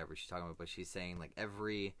 whatever she's talking about. But she's saying, like,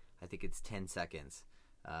 every, I think it's 10 seconds,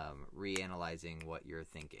 reanalyzing what you're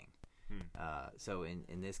thinking. So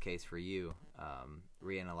in this case for you,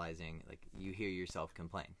 reanalyzing, like, you hear yourself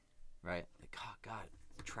complain, right? Like, oh God,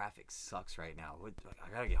 the traffic sucks right now.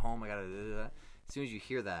 I gotta get home. As soon as you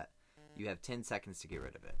hear that, you have 10 seconds to get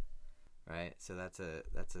rid of it, right? So that's a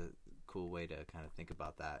cool way to kind of think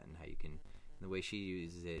about that, and how you can. The way she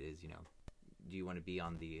uses it is, do you want to be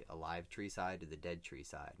on the alive tree side or the dead tree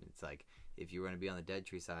side? And it's like, if you want to be on the dead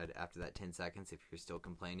tree side, after that 10 seconds, if you're still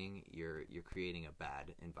complaining, you're creating a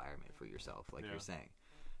bad environment for yourself, like you're saying.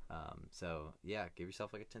 So yeah, give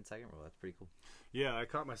yourself like a 10-second rule. That's pretty cool. Yeah, I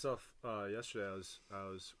caught myself yesterday. I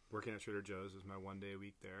was working at Trader Joe's. It was my one day a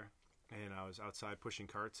week there, and I was outside pushing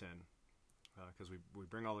carts in, because we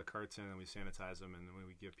bring all the carts in and we sanitize them, and then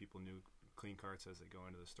we give people new clean carts as they go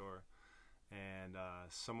into the store. And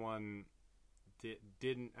someone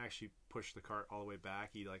didn't actually push the cart all the way back.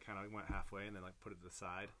 He like kind of went halfway and then like put it to the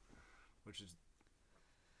side, which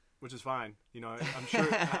is fine. I'm sure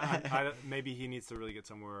maybe he needs to really get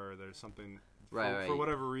somewhere, or there's something for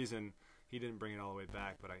whatever reason he didn't bring it all the way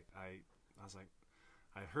back. But I was like,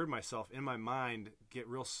 I heard myself in my mind get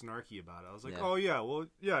real snarky about it. I was like, oh yeah, well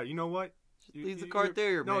yeah, you know what? Leave the cart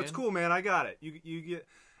there, man. No, it's cool, man. I got it. You get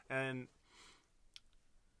and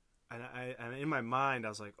in my mind I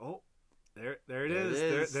was like, oh. There it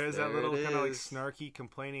is. There's that little kind of like snarky,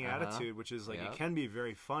 complaining attitude, which is like, it can be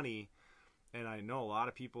very funny, and I know a lot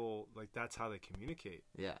of people, like, that's how they communicate.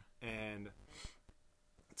 Yeah. And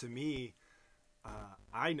to me,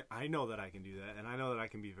 I know that I can do that, and I know that I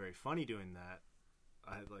can be very funny doing that.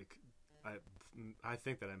 I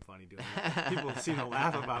think that I'm funny doing it. People seem to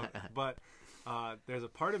laugh about it, but there's a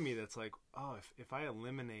part of me that's like, oh, if I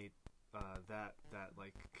eliminate that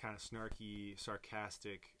like kind of snarky,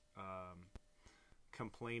 sarcastic,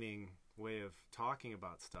 complaining way of talking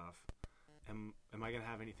about stuff, am I gonna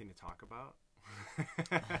have anything to talk about?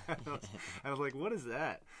 I was like, what is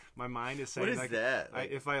that? My mind is saying, what is that?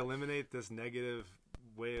 If I eliminate this negative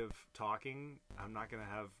way of talking, I'm not gonna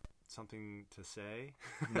have something to say.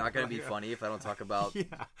 Not gonna be funny if I don't talk about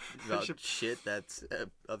Yeah. about shit that's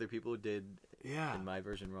other people did Yeah. in my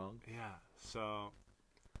version wrong. Yeah. So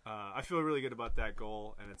I feel really good about that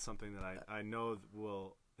goal, and it's something that I know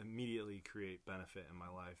will immediately create benefit in my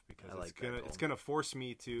life because I like that goal. it's gonna force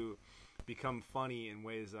me to become funny in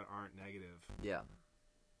ways that aren't negative. Yeah.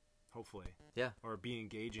 Hopefully. Yeah. Or be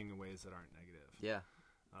engaging in ways that aren't negative. Yeah.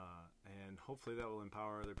 And hopefully that will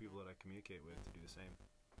empower other people that I communicate with to do the same.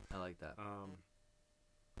 I like that.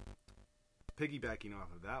 Piggybacking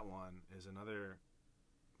off of that one is another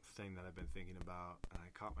thing that I've been thinking about, and I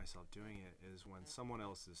caught myself doing it, is when someone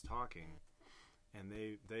else is talking and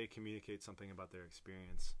they communicate something about their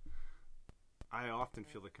experience, I often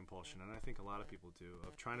feel the compulsion, and I think a lot of people do,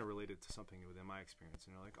 of trying to relate it to something within my experience.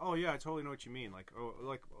 And they're like, oh yeah, I totally know what you mean. Like, oh,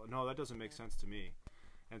 like, no, that doesn't make sense to me.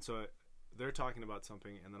 And so they're talking about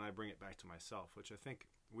something, and then I bring it back to myself, which I think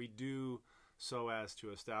we do so as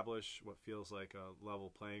to establish what feels like a level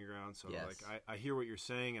playing ground. So Yes. like I hear what you're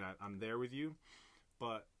saying, and I'm there with you,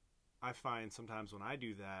 but I find sometimes when I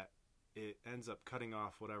do that, it ends up cutting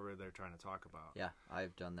off whatever they're trying to talk about. Yeah,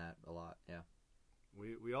 I've done that a lot. Yeah.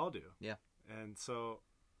 We all do. Yeah. And so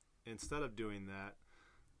instead of doing that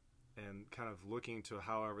and kind of looking to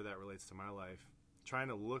however that relates to my life, trying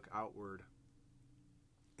to look outward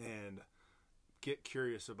and get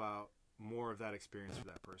curious about more of that experience for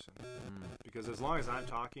that person. Because as long as I'm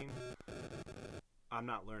talking, I'm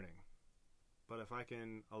not learning. But if I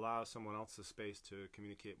can allow someone else the space to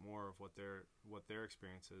communicate more of what their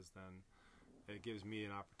experience is, then it gives me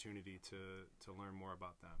an opportunity to learn more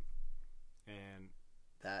about them. And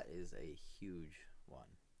That is a huge one.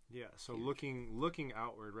 yeah, so Huge. looking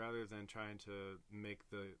outward rather than trying to make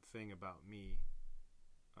the thing about me,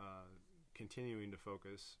 continuing to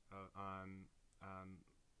focus on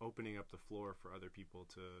opening up the floor for other people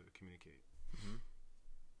to communicate. Mm-hmm.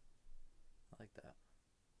 I like that.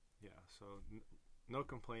 Yeah, so no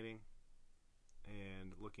complaining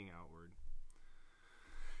and looking outward.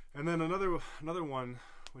 And then another one,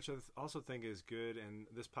 which I also think is good, and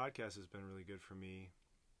this podcast has been really good for me,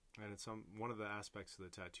 and it's one of the aspects of the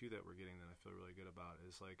tattoo that we're getting that I feel really good about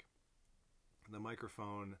is like the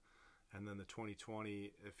microphone, and then the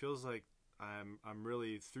 2020. It feels like I'm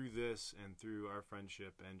really through this and through our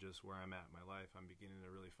friendship and just where I'm at in my life, I'm beginning to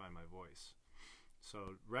really find my voice.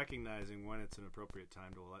 So recognizing when it's an appropriate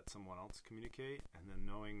time to let someone else communicate, and then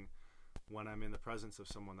knowing when I'm in the presence of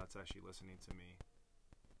someone that's actually listening to me,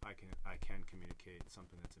 I can communicate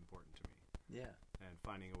something that's important to me. Yeah. And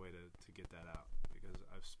finding a way to get that out, because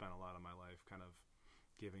I've spent a lot of my life kind of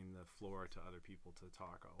giving the floor to other people to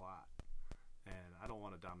talk a lot, and I don't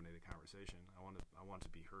want to dominate a conversation. I want to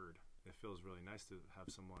be heard. It feels really nice to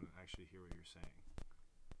have someone actually hear what you're saying.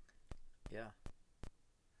 Yeah.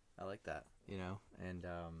 I like that, and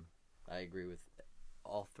I agree with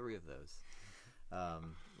all three of those,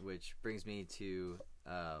 which brings me to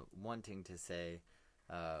wanting to say,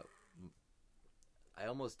 I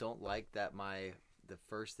almost don't like that the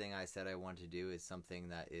first thing I said I want to do is something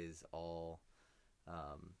that is all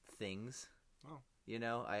things. Oh.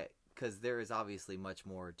 Because there is obviously much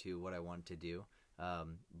more to what I want to do,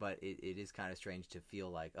 but it is kind of strange to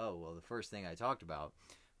feel like, oh, well, the first thing I talked about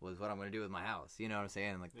was what I'm going to do with my house. You know what I'm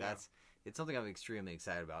saying? Like, Yeah. it's something I'm extremely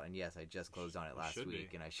excited about. And yes, I just closed on it last should week,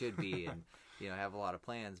 be. and I should be, and, I have a lot of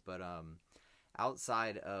plans, but,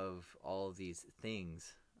 outside of all of these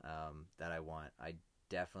things, that I want, I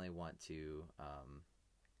definitely want to,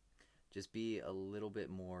 just be a little bit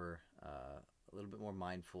more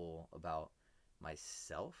mindful about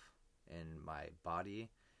myself and my body.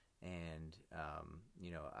 And,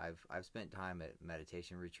 I've spent time at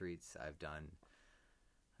meditation retreats. I've done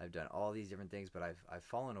all these different things, but I've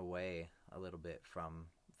fallen away a little bit from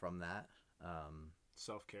that.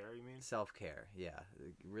 Self-care, you mean? Self-care, yeah.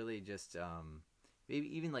 Really just,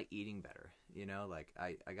 maybe even like eating better, like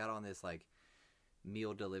I got on this like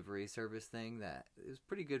meal delivery service thing that is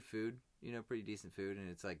pretty good food, pretty decent food, and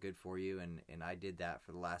it's like good for you. And I did that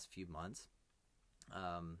for the last few months.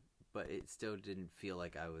 But it still didn't feel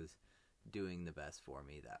like I was doing the best for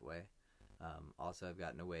me that way. Also, I've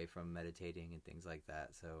gotten away from meditating and things like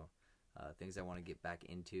that. So things I want to get back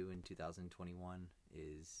into in 2021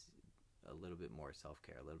 is a little bit more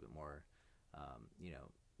self-care, a little bit more,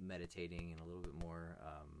 meditating, and a little bit more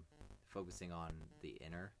focusing on the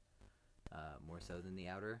inner more so than the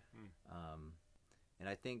outer. And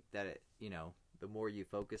I think that, the more you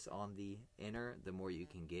focus on the inner, the more you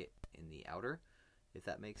can get in the outer, if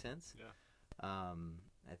that makes sense. Yeah.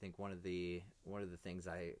 I think one of the things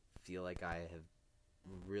I feel like I have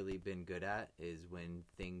really been good at is when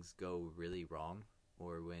things go really wrong,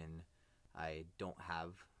 or when I don't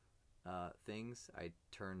have things, I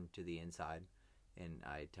turn to the inside, and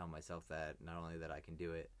I tell myself that not only that I can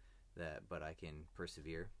do it, but I can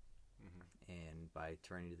persevere. Mm-hmm. And by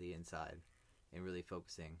turning to the inside and really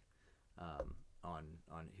focusing on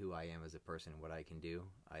who I am as a person and what I can do,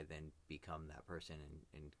 I then become that person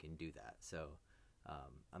and can do that. So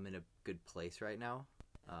I'm in a good place right now,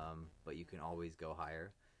 but you can always go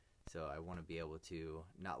higher. So I want to be able to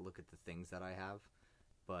not look at the things that I have,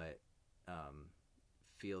 but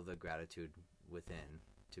feel the gratitude within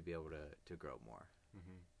to be able to grow more.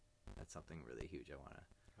 Mm-hmm. That's something really huge I want to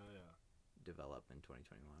develop in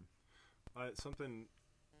 2021. Something,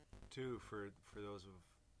 too, for those of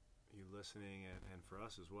you listening and for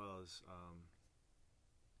us as well is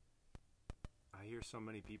I hear so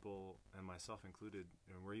many people, and myself included,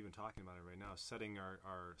 and we're even talking about it right now, setting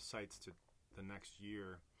our sights to the next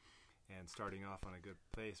year and starting off on a good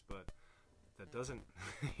place, but that doesn't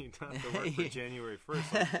you don't have to work for January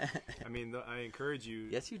 1st. Like, I mean, I encourage you.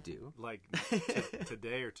 Yes, you do. Like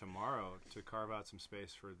today or tomorrow to carve out some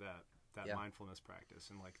space for that mindfulness practice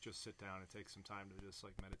and like just sit down and take some time to just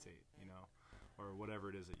like meditate, or whatever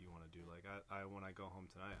it is that you want to do. Like I when I go home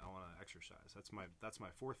tonight, I want to exercise. That's my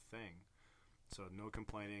fourth thing. So no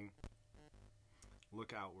complaining.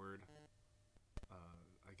 Look outward.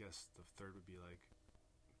 I guess the third would be like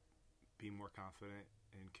be more confident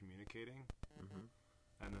in communicating. Mm-hmm.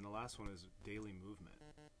 And then the last one is daily movement.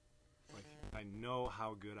 Like I know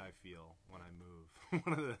how good I feel when I move.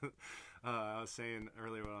 One of the I was saying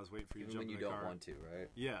earlier when I was waiting for you to jump in the car. When you don't want to, right?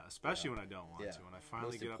 Yeah, especially when I don't want to. When I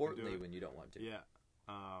finally get up and do it. Most importantly, when you don't want to. Yeah.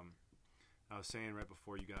 I was saying right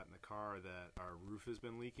before you got in the car that our roof has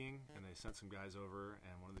been leaking, and they sent some guys over,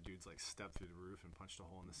 and one of the dudes like stepped through the roof and punched a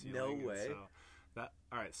hole in the ceiling. No way.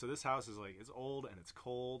 All right. So this house is like it's old and it's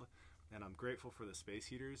cold. And I'm grateful for the space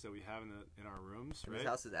heaters that we have in our rooms. Right? This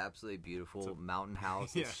house is absolutely beautiful. It's a mountain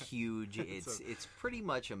house. It's huge. It's pretty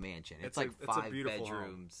much a mansion. It's like 5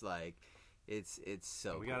 bedrooms. Home. Like it's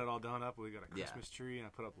so. We cool. got it all done up. We got a Christmas tree, and I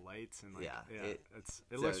put up lights, and it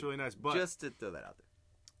so looks really nice. But just to throw that out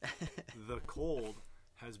there, the cold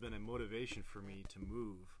has been a motivation for me to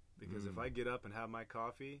move because if I get up and have my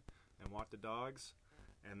coffee and walk the dogs,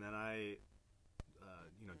 and then I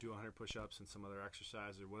do 100 push-ups and some other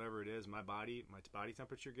exercise or whatever it is, my body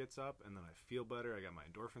temperature gets up, and then I feel better. I got my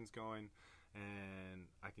endorphins going, and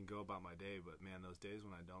I can go about my day. But man, those days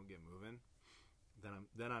when I don't get moving,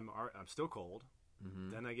 then I'm still cold.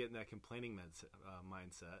 Mm-hmm. Then I get in that complaining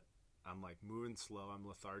mindset. I'm like moving slow. I'm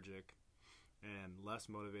lethargic, and less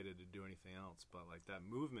motivated to do anything else. But like that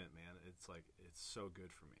movement, man, it's so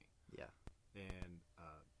good for me. Yeah. And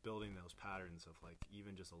building those patterns of like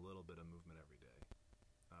even just a little bit of movement every day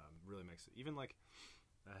really makes it. Even like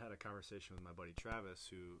I had a conversation with my buddy Travis,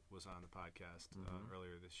 who was on the podcast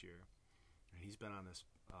earlier this year, and he's been on this.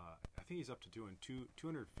 I think he's up to doing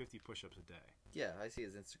 250 push-ups a day. Yeah, I see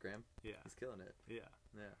his Instagram. Yeah, he's killing it. Yeah,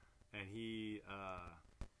 and he.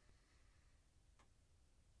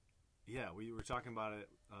 We were talking about it.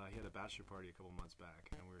 He had a bachelor party a couple months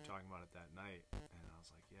back, and we were talking about it that night. And I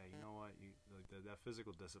was like, "Yeah, you know what? That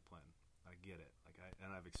physical discipline, I get it.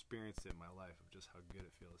 And I've experienced it in my life of just how good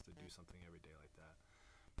it feels to do something every day like that.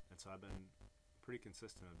 And so I've been pretty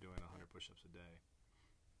consistent of doing 100 push-ups a day.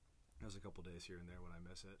 There's a couple days here and there when I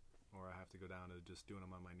miss it, or I have to go down to just doing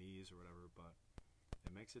them on my knees or whatever. But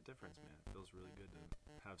it makes a difference, man. It feels really good to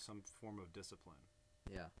have some form of discipline.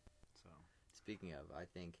 Yeah. So speaking of, I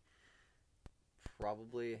think.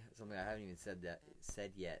 Probably something I haven't even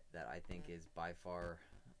said yet that I think is by far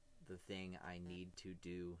the thing I need to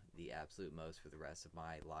do the absolute most for the rest of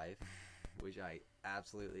my life, which I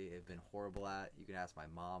absolutely have been horrible at. You can ask my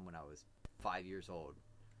mom when I was 5 years old.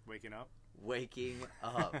 Waking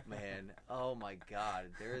up, man. Oh my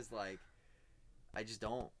God. There's like, I just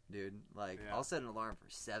don't, dude. Like, I'll set an alarm for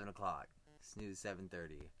 7 o'clock, snooze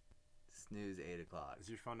 7:30, snooze 8 o'clock. Is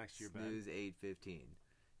your phone next to your bed? Snooze 8:15.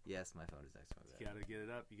 Yes, my phone is next to my bed. You gotta get it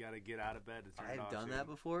up. You gotta get out of bed to turn it off. I've done that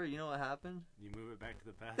before. You know what happened? You move it back to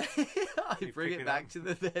the bed. I bring it back to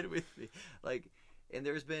the bed with me. Like, and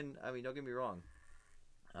there's been. I mean, don't get me wrong.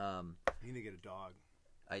 You need to get a dog.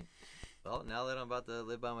 Well, now that I'm about to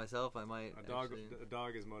live by myself, I might. A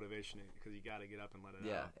dog is motivation because you got to get up and let it out.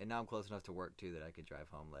 Yeah, and now I'm close enough to work too that I could drive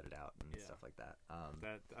home, let it out, and stuff like that.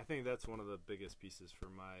 I think that's one of the biggest pieces for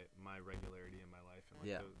my regularity in my life and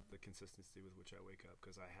like the consistency with which I wake up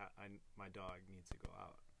because my dog needs to go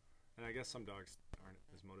out, and I guess some dogs aren't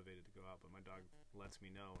as motivated to go out, but my dog lets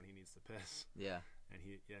me know when he needs to piss. Yeah. And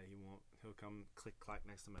he'll come click clack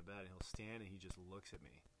next to my bed and he'll stand and he just looks at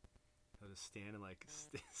me. He'll just stand and like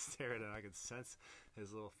stare at it. I can sense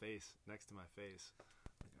his little face next to my face.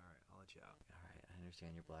 Like, all right, I'll let you out. All right,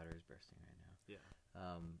 understand your bladder is bursting right now. Yeah.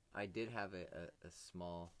 I did have a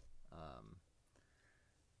small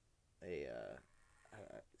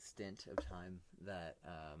stint of time that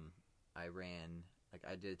I ran. Like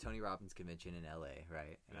I did a Tony Robbins convention in LA,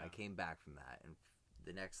 right? And I came back from that, and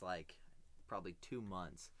the next probably 2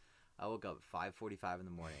 months, I woke up at 5:45 in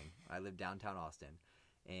the morning. I live downtown Austin,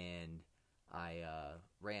 and I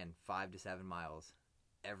ran 5 to 7 miles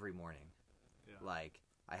every morning. Yeah. Like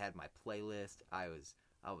I had my playlist. I was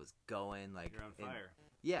going like you're on fire.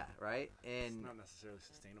 Yeah, right. And it's not necessarily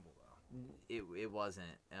sustainable though. It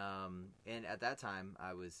wasn't. And at that time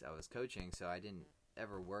I was coaching, so I didn't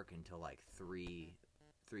ever work until like 3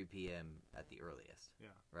 p.m. at the earliest.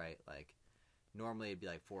 Yeah. Right? Like normally it'd be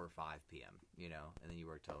like 4 or 5 p.m., you know, and then you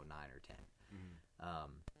work till 9 or 10.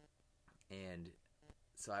 Mm-hmm. And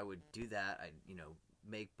so I would do that. I'd,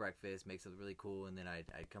 make breakfast, make something really cool, and then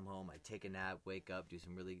I'd come home, I'd take a nap, wake up, do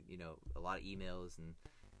some really, a lot of emails, and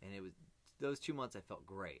it was those 2 months I felt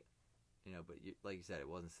great, but like you said, it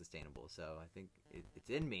wasn't sustainable. So I think it's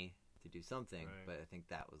in me to do something, right. But I think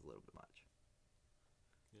that was a little bit much.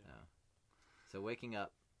 Yeah. So wake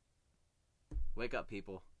up,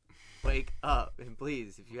 people. Wake up, and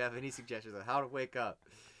please, if you have any suggestions on how to wake up,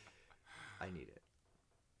 I need it.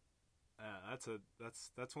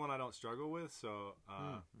 That's one I don't struggle with. So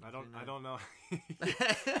I don't know. I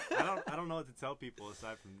don't know what to tell people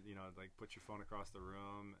aside from like put your phone across the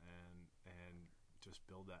room and just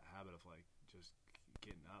build that habit of like just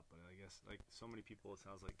getting up. But I guess like so many people, it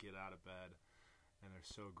sounds like get out of bed and they're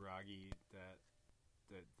so groggy that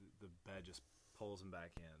the bed just pulls them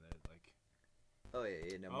back in. That like. Oh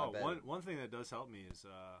yeah, no. My bed. One thing that does help me is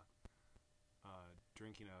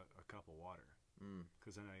drinking a cup of water.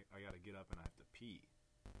 Because then I got to get up and I have to pee.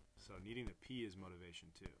 So needing to pee is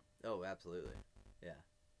motivation too. Oh, absolutely. Yeah.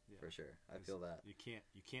 For sure. I feel that. You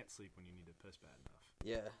can't sleep when you need to piss bad enough.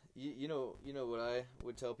 Yeah. You know what I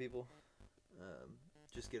would tell people?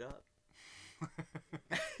 Just get up.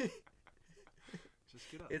 Just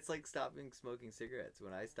get up. It's like stopping smoking cigarettes.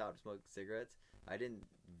 When I stopped smoking cigarettes, I didn't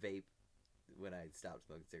vape when I stopped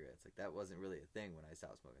smoking cigarettes. Like that wasn't really a thing when I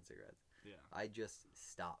stopped smoking cigarettes. Yeah. I just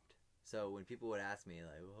stopped. So when people would ask me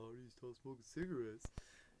like, well, "How do you stop smoking cigarettes?"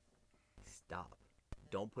 Stop.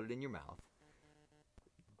 Don't put it in your mouth.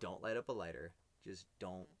 Don't light up a lighter. Just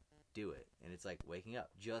don't do it. And it's like waking up.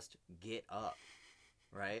 Just get up.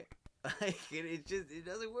 Right? Like it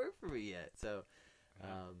doesn't work for me yet. So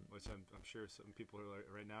which I'm sure some people are like,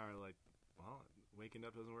 right now are like, well, waking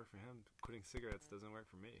up doesn't work for him. Quitting cigarettes doesn't work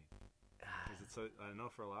for me. Because I know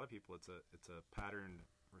for a lot of people it's a patterned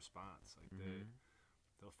response. Like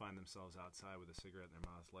they'll find themselves outside with a cigarette in their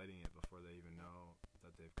mouth, lighting it before they even know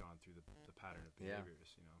that they've gone through the pattern of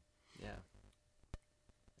behaviors. Yeah.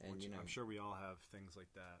 And which I'm sure we all have things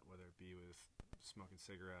like that, whether it be with smoking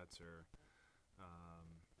cigarettes or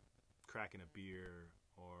cracking a beer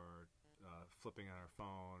or flipping on our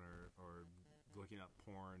phone or looking up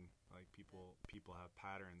porn. Like people have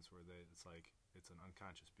patterns where it's an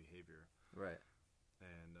unconscious behavior. Right.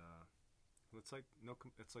 And it's like the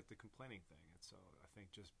complaining thing. And so I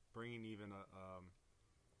think just bringing even a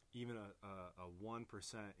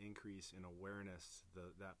 1% increase in awareness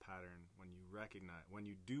that pattern when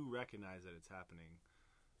you do recognize that it's happening,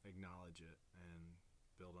 acknowledge it and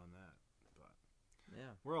build on that. But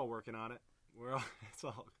yeah, we're all working on it.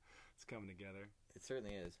 It's coming together. It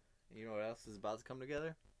certainly is. You know what else is about to come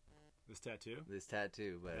together? This tattoo,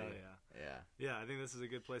 but yeah. I think this is a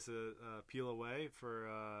good place to peel away for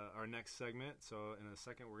our next segment. So in a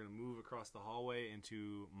second, we're gonna move across the hallway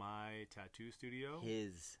into my tattoo studio.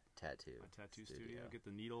 His tattoo. My tattoo studio. Get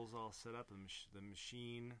the needles all set up, the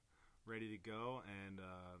machine ready to go, and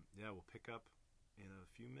we'll pick up in a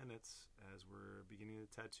few minutes as we're beginning the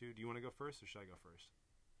tattoo. Do you want to go first, or should I go first?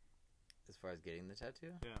 As far as getting the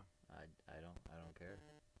tattoo? Yeah. I don't care.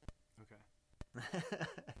 Okay.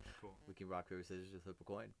 Cool. We can rock, paper, scissors, just flip a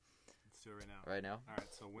coin. Let's do it right now. Right now? All right,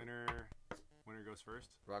 so winner goes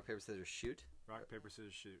first. Rock, paper, scissors, shoot. Rock, paper,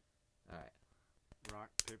 scissors, shoot. All right. Rock,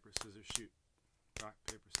 paper, scissors, shoot. Rock,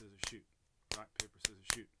 paper, scissors, shoot. Rock, paper, scissors,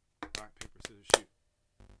 shoot. Rock, paper, scissors, shoot.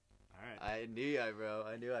 All right. I knew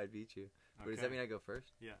I'd beat you. But does that mean I go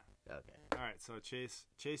first? Yeah. Okay. All right, so Chase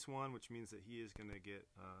won, which means that he is going to get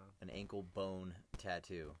an ankle bone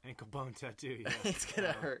tattoo. Ankle bone tattoo, yeah. It's going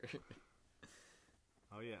to hurt.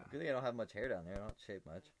 Oh, yeah. Good thing I don't have much hair down there. I don't shave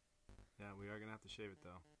much. Yeah, we are going to have to shave it,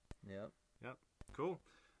 though. Yep. Cool.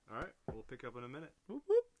 All right, we'll pick up in a minute. Whoop,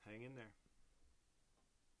 whoop. Hang in there.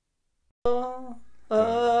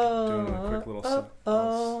 Doing a quick little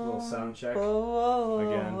sound check.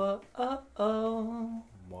 Again.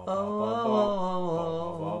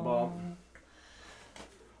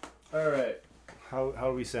 All right. How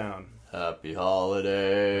do we sound? Happy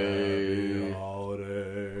holidays. Happy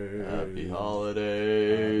holidays. Happy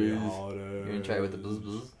holidays. Happy holidays. You're gonna try with the blues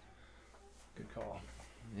blues? Good call.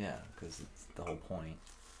 Yeah, because it's the whole point.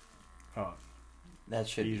 Oh, That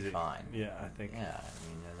should easy. be fine. Yeah, I think. Yeah, I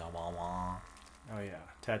mean, there's a wah wah. Oh yeah,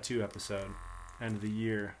 tattoo episode, end of the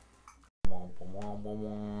year. Wah, wah, wah,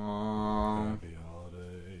 wah. Happy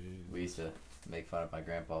holidays. We used to make fun of my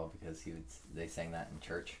grandpa because they sang that in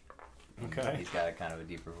church. And Okay. He's got a kind of a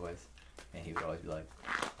deeper voice, and he would always be like,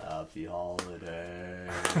 "Happy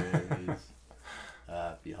holidays,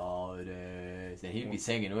 happy holidays," and he'd be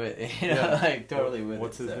singing with, like totally with.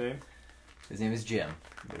 What's it, his so. name? His name is Jim,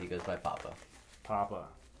 but he goes by Papa Papa.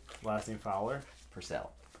 Last name Fowler.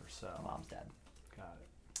 Purcell. Purcell. Mom's dad. Got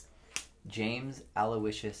it. James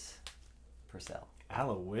Aloysius Purcell.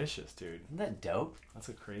 Aloysius, dude. Isn't that dope? That's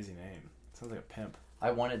a crazy name. Sounds like a pimp.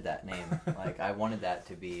 I wanted that name. Like I wanted that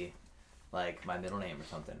to be like my middle name or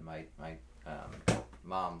something. My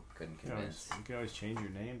mom couldn't convince. You can always change your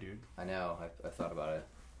name, dude. I know. I thought about it.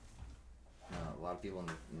 A lot of people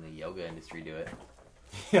in the yoga industry do it.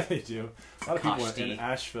 Yeah, they do. A lot of people Kashti. in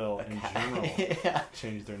Asheville in general Yeah.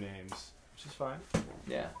 change their names, which is fine.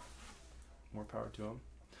 Yeah. More power to them.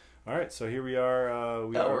 All right, so here we are.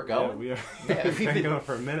 We're going? Yeah, we are. Yeah, We've been going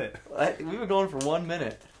for a minute. We've been going for 1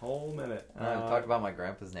 minute. Whole minute. And I talked about my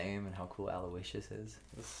grandpa's name and how cool Aloysius is.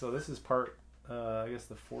 So this is part, I guess,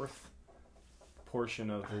 the fourth portion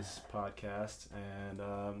of this podcast,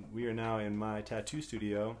 and we are now in my tattoo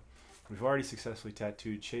studio. We've already successfully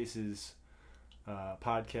tattooed Chase's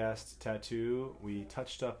podcast tattoo. We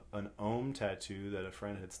touched up an Om tattoo that a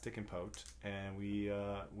friend had stick and poked, and we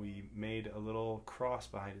made a little cross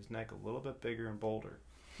behind his neck, a little bit bigger and bolder.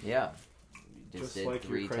 Yeah. Just did like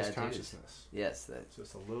 3 your Christ tattoos. consciousness. Yes. That's,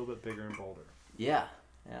 Just a little bit bigger and bolder. yeah.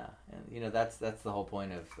 Yeah. And, that's the whole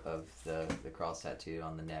point of the cross tattoo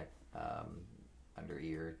on the neck, under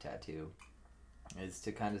ear tattoo, is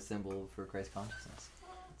to kind of symbol for Christ consciousness.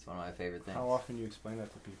 It's one of my favorite things. How often do you explain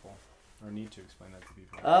that to people? Or need to explain that to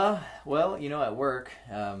people? Well, at work,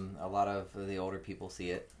 a lot of the older people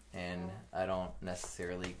see it, and I don't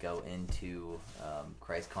necessarily go into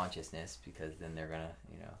Christ consciousness because then they're gonna,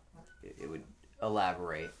 it would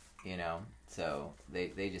elaborate, So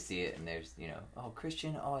they just see it and there's, oh,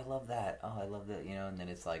 Christian, oh, I love that, oh, I love that, and then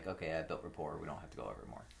it's like, okay, I built rapport, we don't have to go over it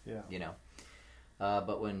more. Yeah.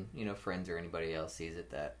 But when, friends or anybody else sees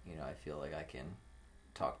it that, I feel like I can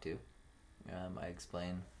talk to, I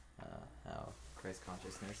explain how Christ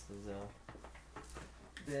consciousness has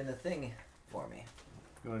been a thing for me.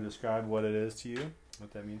 You want to describe what it is to you?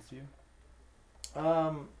 What that means to you?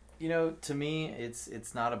 To me,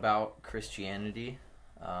 it's not about Christianity.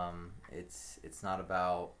 It's not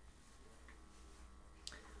about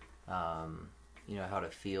how to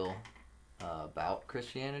feel about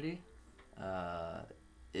Christianity.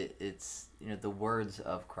 It's the words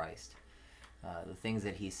of Christ, the things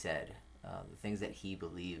that he said, the things that he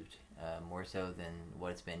believed, more so than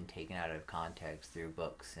what's been taken out of context through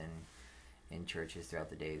books and in churches throughout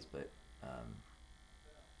the days, but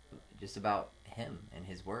just about him and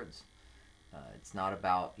his words. It's not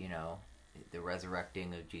about the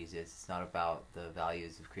resurrecting of Jesus. It's not about the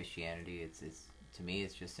values of Christianity. It's to me,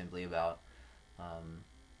 it's just simply about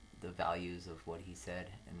the values of what he said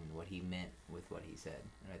and what he meant with what he said.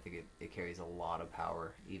 And I think it carries a lot of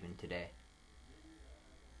power even today.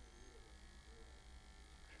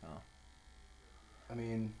 So. I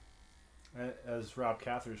mean, as Rob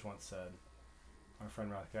Cathers once said, our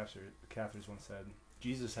friend Rob Cathers once said,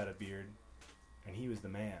 Jesus had a beard, and he was the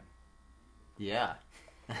man. Yeah.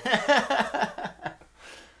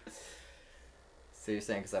 So you're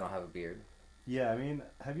saying because I don't have a beard? Yeah, I mean,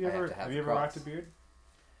 have you ever rocked a beard?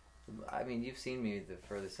 I mean, you've seen me the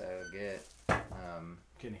furthest I would get.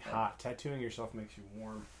 Getting hot. Tattooing yourself makes you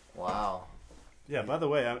warm. Wow. Yeah. By the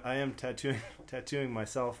way, I am tattooing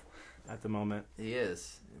myself at the moment. He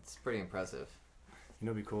is. It's pretty impressive. You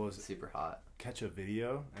know, what'd be cool is Super hot. catch a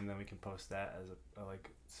video and then we can post that as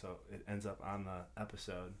so it ends up on the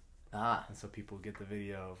episode. Ah. And so people get the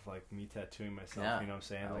video of like me tattooing myself. Yeah. You know what I'm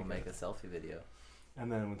saying? I will make a selfie video.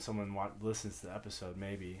 And then when someone listens to the episode,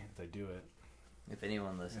 maybe if they do it. If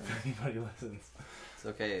anyone listens. If anybody listens. It's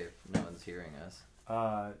okay if no one's hearing us.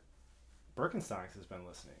 Birkenstocks has been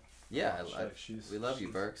listening. Yeah, She's we love you,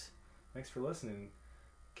 Berks. Thanks for listening,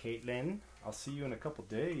 Caitlin. I'll see you in a couple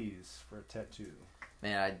days for a tattoo.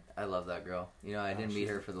 Man, I love that girl. I didn't meet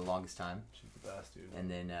her for the longest time. She's the best, dude. And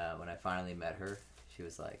then when I finally met her, she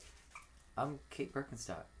was like, I'm Kate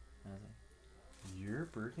Birkenstock. And I was like, You're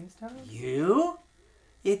Birkenstock? you?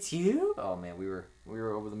 It's you? Oh man, we were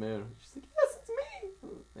over the moon. She's like, yes, it's me.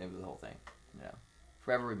 maybe the whole thing.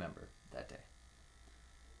 Forever remember that day.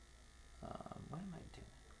 Why am I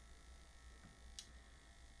doing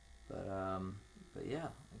that? But yeah,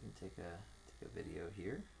 I can take a video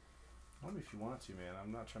here. I wonder if you want to, man.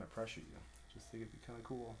 I'm not trying to pressure you. Just think it'd be kind of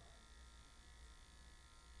cool.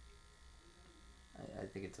 I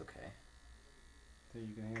think it's okay. Think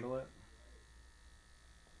you can handle it?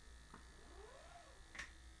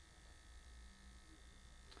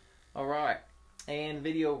 All right, and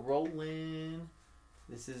video rolling.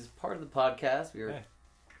 This is part of the podcast. We are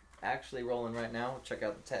actually rolling right now. Check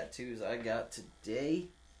out the tattoos I got today.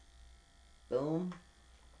 Boom.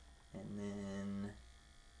 And then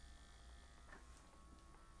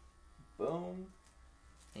boom.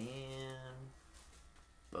 And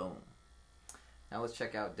boom. Now let's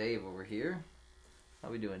check out Dave over here. How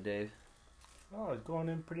we doing, Dave? Oh, it's going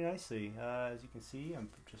in pretty nicely. As you can see, I'm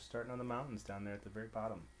just starting on the mountains down there at the very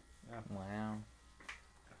bottom. Yeah. Wow.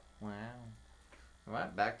 All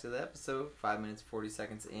right, back to the episode. 5 minutes, 40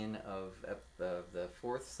 seconds in of the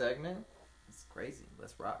fourth segment. It's crazy.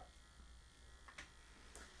 Let's rock.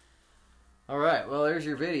 All right, well, there's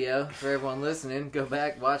your video for everyone listening. Go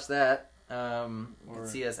back, watch that. You can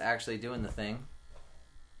see us actually doing the thing.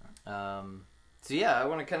 So yeah, I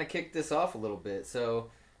want to kind of kick this off a little bit.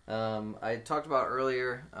 So I talked about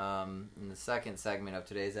earlier in the second segment of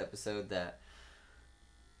today's episode that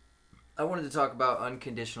I wanted to talk about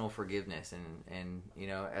unconditional forgiveness, and you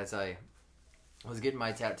know, as I was getting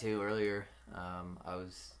my tattoo earlier, I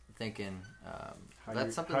was thinking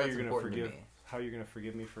that's something that's important to me. How you're gonna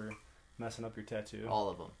forgive me for messing up your tattoo? All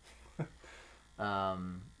of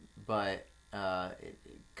them. But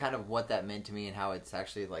kind of what that meant to me and how it's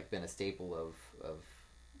actually like been a staple of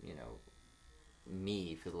you know,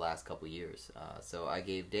 me for the last couple years. So I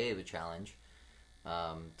gave Dave a challenge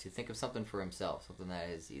to think of something for himself, something that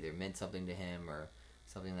has either meant something to him or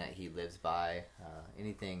something that he lives by,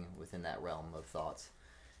 anything within that realm of thoughts.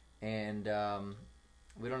 And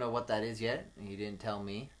we don't know what that is yet. He didn't tell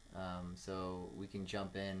me. So we can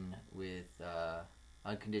jump in with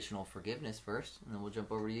unconditional forgiveness first, and then we'll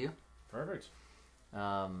jump over to you. Perfect.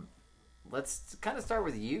 Let's kind of start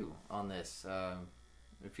with you on this,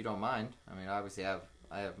 if you don't mind. I mean, obviously I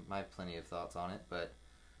have my plenty of thoughts on it, but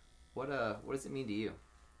what does it mean to you?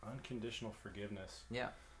 Unconditional forgiveness. Yeah.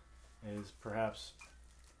 Is perhaps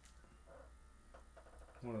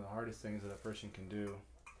one of the hardest things that a person can do.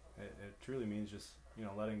 It truly means just, you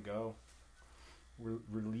know, letting go,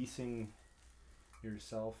 releasing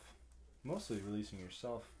yourself, mostly releasing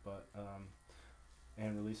yourself, but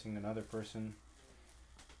and releasing another person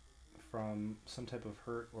from some type of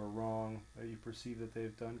hurt or wrong that you perceive that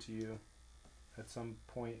they've done to you at some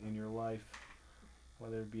point in your life,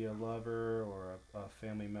 whether it be a lover or a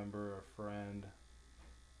family member, a friend,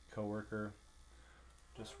 coworker.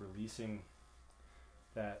 Just releasing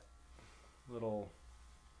that little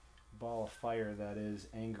ball of fire that is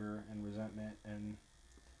anger and resentment and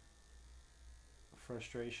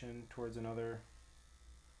frustration towards another,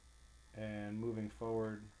 and moving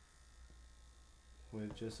forward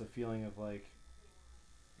with just a feeling of like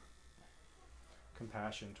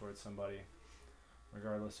compassion towards somebody,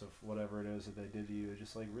 regardless of whatever it is that they did to you.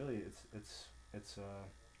 Just like really, it's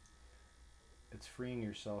freeing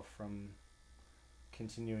yourself from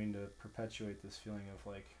continuing to perpetuate this feeling of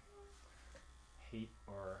like hate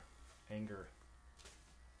or anger.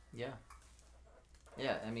 Yeah.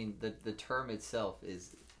 I mean, the term itself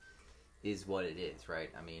is what it is, right?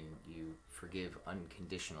 I mean, you forgive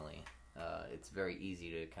unconditionally. It's very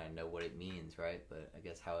easy to kind of know what it means, right? But I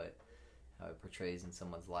guess how it portrays in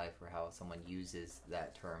someone's life, or how someone uses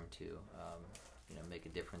that term to you know, make a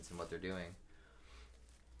difference in what they're doing.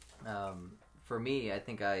 For me, I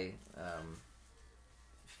think I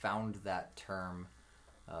found that term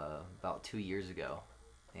about 2 years ago,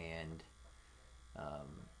 and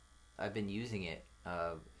I've been using it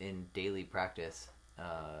in daily practice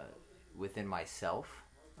within myself,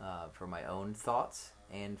 for my own thoughts,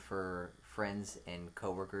 and for friends and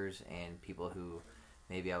coworkers and people who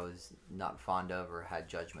maybe I was not fond of or had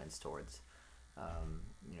judgments towards.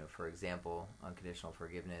 You know, for example, unconditional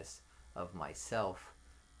forgiveness of myself.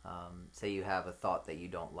 Say you have a thought that you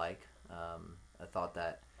don't like, a thought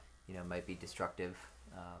that, you know, might be destructive,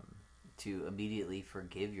 to immediately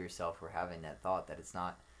forgive yourself for having that thought, that it's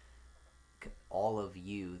not all of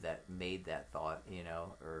you that made that thought, you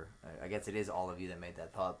know, or I guess it is all of you that made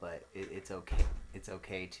that thought, but it's okay. It's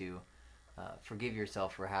okay to forgive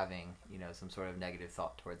yourself for having, you know, some sort of negative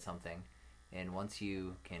thought towards something. And once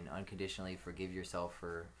you can unconditionally forgive yourself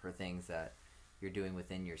for things that you're doing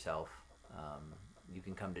within yourself, you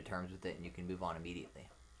can come to terms with it and you can move on immediately.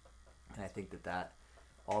 And I think that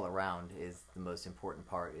all around is the most important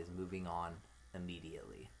part, is moving on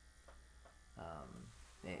immediately.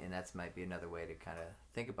 And that's might be another way to kind of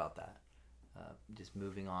think about that. Just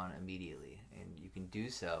moving on immediately. And you can do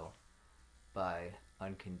so by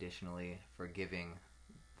unconditionally forgiving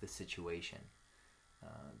the situation.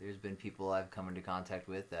 There's been people I've come into contact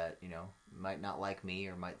with that, might not like me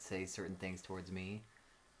or might say certain things towards me,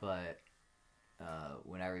 but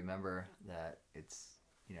when I remember that it's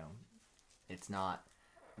not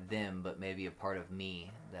them, but maybe a part of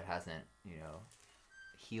me that hasn't,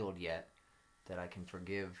 healed yet, that I can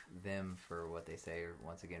forgive them for what they say, or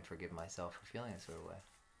once again forgive myself for feeling a sort of way.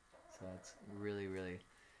 So it's really, really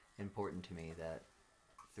important to me that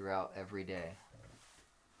throughout every day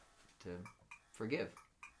to forgive.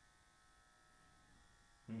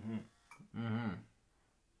 It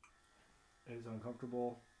is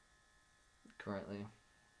uncomfortable. Currently.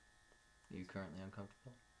 Are you currently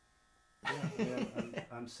uncomfortable? Yeah,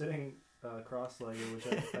 I'm sitting cross-legged, which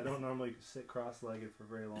I don't normally sit cross-legged for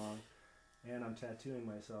very long, and I'm tattooing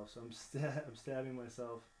myself, so I'm stabbing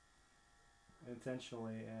myself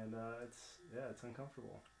intentionally, and it's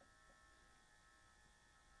uncomfortable.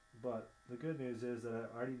 But the good news is that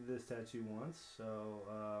I already did this tattoo once,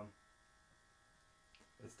 so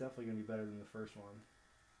it's definitely going to be better than the first one.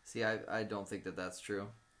 See, I don't think that that's true.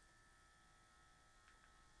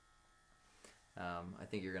 I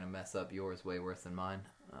think you're going to mess up yours way worse than mine,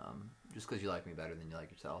 just because you like me better than you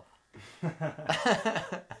like yourself.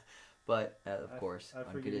 But, of course,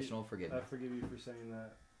 unconditional forgiveness. I forgive you for saying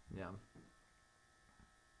that. Yeah.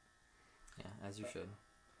 Yeah, as you should.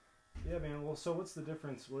 Yeah, man. Well, so what's the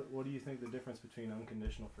difference? What do you think the difference between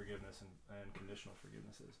unconditional forgiveness and conditional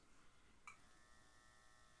forgiveness is?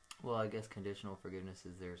 Well, I guess conditional forgiveness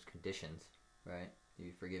is there's conditions, right?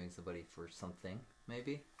 You're forgiving somebody for something,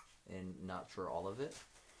 maybe, and not for all of it.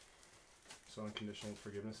 So unconditional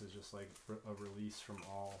forgiveness is just like a release from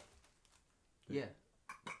all. Yeah.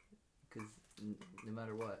 Because no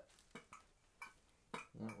matter what.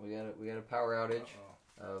 Well, we got a power outage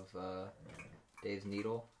of Dave's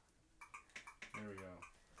needle. There we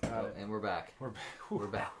go. And we're back. We're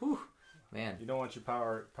back. Whew. Man. You don't want your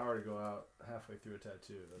power to go out halfway through a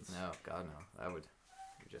tattoo. No, God no. That would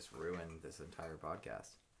just ruin this entire podcast.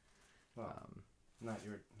 Well, not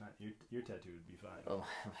your tattoo would be fine. Oh,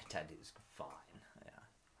 my tattoo's fine. Yeah,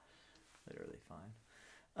 literally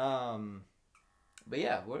fine. But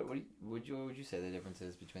yeah, what would you say the difference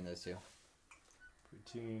is between those two?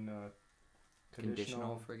 Between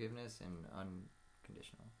conditional forgiveness and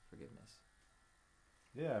unconditional forgiveness.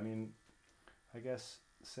 Yeah, I mean, I guess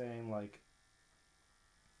saying like,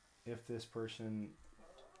 if this person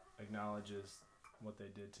acknowledges what they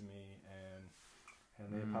did to me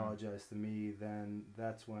and they apologize to me, then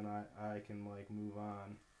that's when I can like move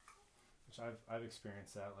on. Which I've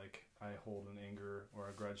experienced that. Like, I hold an anger or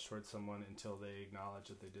a grudge towards someone until they acknowledge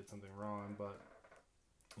that they did something wrong. But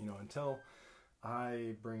until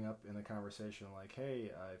I bring up in a conversation like,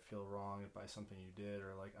 hey, I feel wronged by something you did,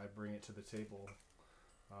 or like I bring it to the table,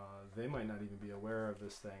 they might not even be aware of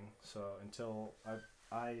this thing. So until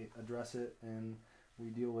I address it and we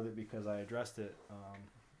deal with it because I addressed it,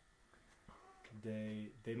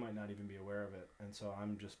 they might not even be aware of it. And so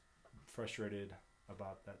I'm just frustrated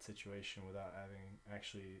about that situation without having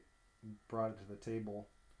actually brought it to the table,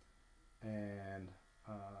 and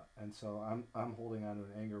so I'm holding on to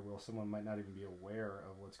an anger while someone might not even be aware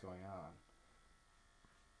of what's going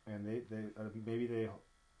on, and they maybe they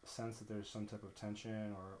sense that there's some type of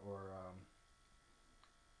tension or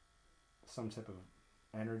some type of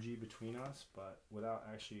energy between us, but without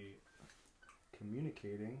actually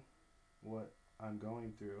communicating what I'm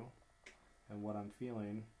going through and what I'm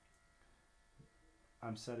feeling,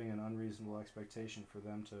 I'm setting an unreasonable expectation for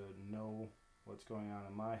them to know what's going on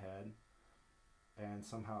in my head and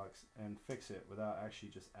somehow and fix it without actually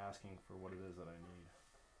just asking for what it is that I need.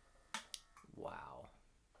 Wow.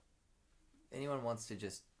 Anyone wants to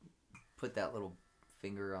just put that little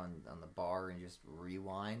finger on the bar and just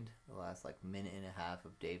rewind the last like minute and a half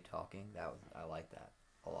of Dave talking? I like that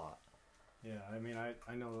a lot. Yeah, I mean,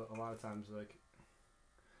 I know a lot of times, like,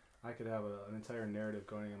 I could have an entire narrative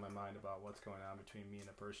going in my mind about what's going on between me and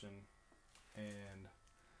a person, and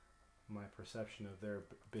my perception of their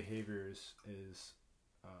behaviors is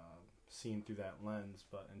seen through that lens.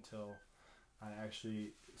 But until I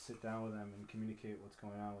actually sit down with them and communicate what's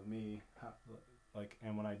going on with me,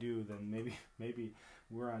 and when I do, then maybe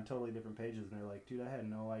we're on totally different pages, and they're like, dude, I had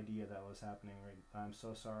no idea that was happening. Right? I'm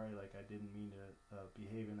so sorry. Like, I didn't mean to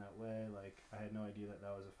behave in that way. Like, I had no idea that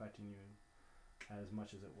was affecting you as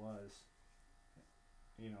much as it was.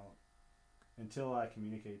 until I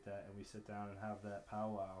communicate that and we sit down and have that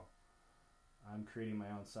powwow, I'm creating my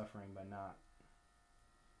own suffering by not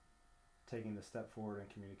taking the step forward and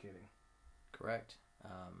communicating. Correct.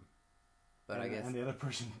 But I guess... And the other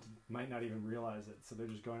person might not even realize it, so they're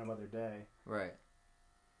just going about their day. Right.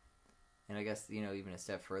 And I guess, even a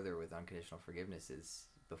step further with unconditional forgiveness is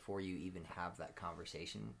before you even have that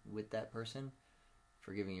conversation with that person,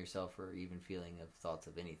 forgiving yourself for even feeling of thoughts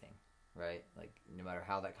of anything, right? Like, no matter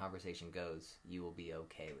how that conversation goes, you will be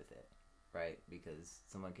okay with it, right? Because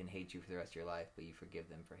someone can hate you for the rest of your life, but you forgive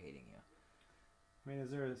them for hating you. I mean,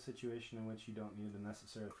 is there a situation in which you don't need to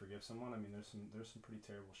necessarily forgive someone? I mean, there's some pretty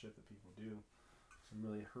terrible shit that people do, some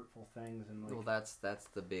really hurtful things, and like. Well, that's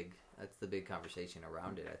the big conversation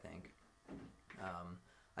around it. I think.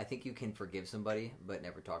 I think you can forgive somebody, but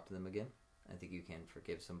never talk to them again. I think you can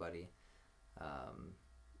forgive somebody,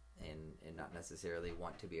 and not necessarily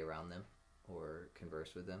want to be around them or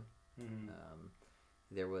converse with them. Mm-hmm.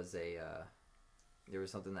 There was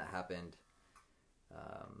something that happened.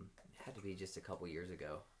 It had to be just a couple years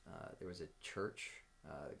ago. There was a church.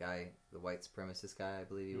 The white supremacist guy, I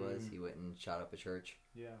believe he was. He went and shot up a church.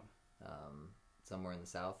 Yeah. Somewhere in the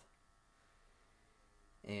South.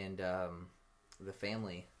 And the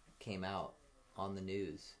family came out on the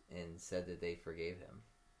news and said that they forgave him.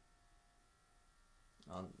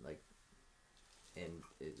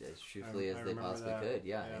 As truthfully as they possibly could.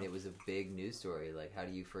 Yeah. And it was a big news story. Like, how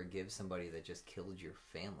do you forgive somebody that just killed your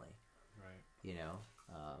family? Right.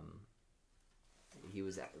 He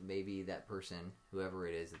was maybe that person, whoever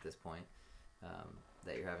it is at this point,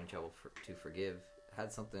 that you're having trouble to forgive,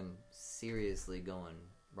 had something seriously going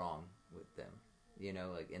wrong with them,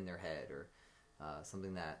 like in their head, or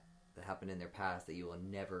something that happened in their past that you will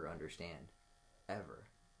never understand, ever.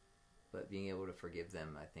 But being able to forgive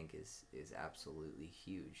them, I think, is absolutely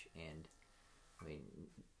huge. And, I mean,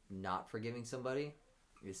 not forgiving somebody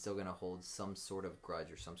is still going to hold some sort of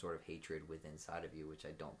grudge or some sort of hatred within inside of you, which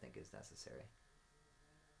I don't think is necessary.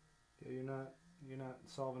 Yeah, you're not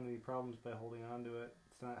solving any problems by holding on to it.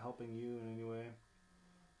 It's not helping you in any way.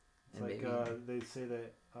 It's and like they say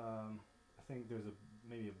that I think there's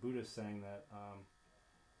maybe a Buddhist saying that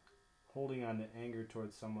holding on to anger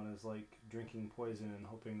towards someone is like drinking poison and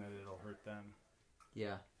hoping that it'll hurt them.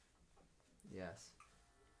 Yeah. Yes.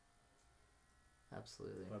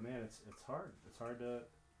 Absolutely. But man, it's hard. It's hard to,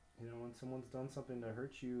 when someone's done something to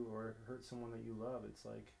hurt you or hurt someone that you love, it's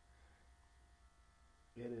like,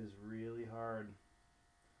 it is really hard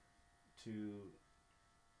to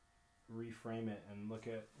reframe it and look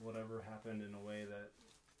at whatever happened in a way that,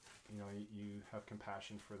 you have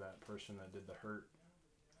compassion for that person that did the hurt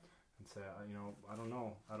and say, I don't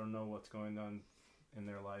know what's going on in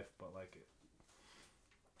their life, but like,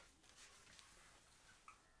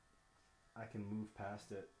 I can move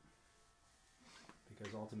past it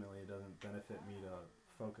because ultimately it doesn't benefit me to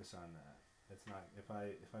focus on that. It's not, if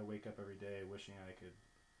I wake up every day wishing I could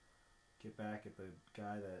get back at the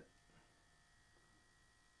guy that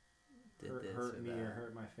hurt me or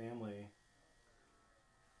hurt my family,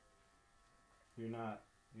 you're not,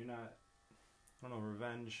 I don't know,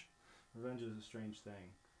 revenge is a strange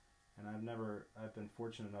thing. And I've been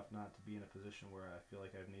fortunate enough not to be in a position where I feel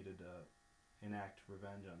like I've needed to enact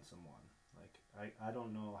revenge on someone. Like, I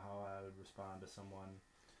don't know how I would respond to someone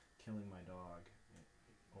killing my dog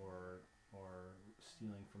or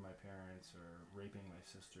stealing from my parents or raping my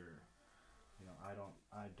sister. I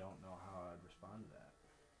don't know how I'd respond to that.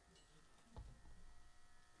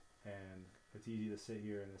 And it's easy to sit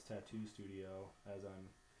here in this tattoo studio as I'm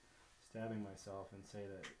stabbing myself and say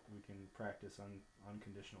that we can practice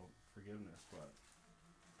unconditional forgiveness, but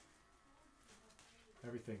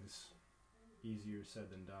everything's easier said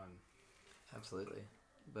than done. Absolutely.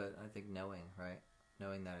 But I think knowing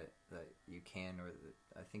that you can, or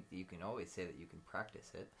I think that you can always say that you can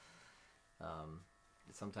practice it.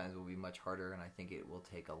 Sometimes it will be much harder, and I think it will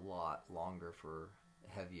take a lot longer for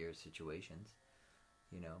heavier situations,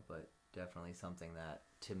 but definitely something that,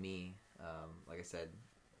 to me, like I said,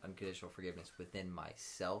 unconditional forgiveness within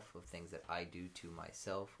myself of things that I do to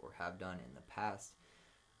myself or have done in the past,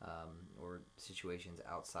 or situations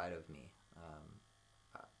outside of me.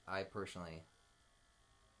 I personally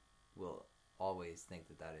will always think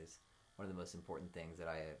that is one of the most important things that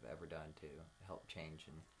I have ever done to help change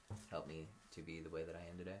and help me to be the way that I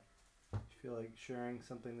am today. Do you feel like sharing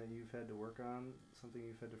something that you've had to work on, something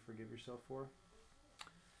you've had to forgive yourself for?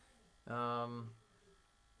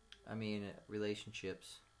 I mean,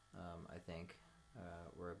 relationships, I think,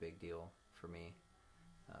 were a big deal for me.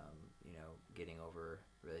 Getting over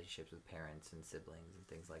relationships with parents and siblings and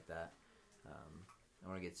things like that. I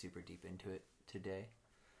want to get super deep into it today.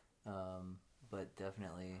 But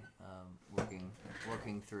definitely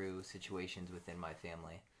working through situations within my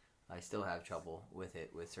family. I still have trouble with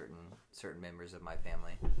it with certain members of my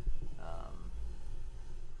family,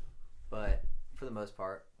 but for the most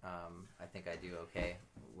part, I think I do okay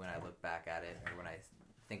when I look back at it, or when I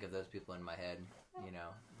think of those people in my head.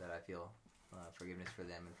 That I feel forgiveness for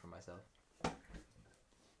them and for myself.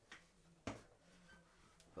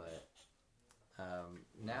 But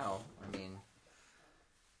now, I mean,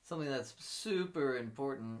 something that's super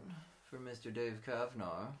important for Mr. Dave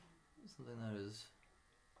Kavnar, something that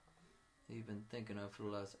you've been thinking of for the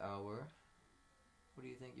last hour. What do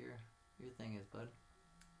you think your thing is, bud?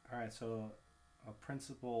 All right, so a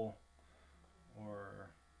principle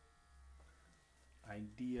or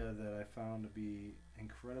idea that I found to be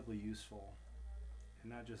incredibly useful,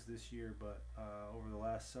 and not just this year, but over the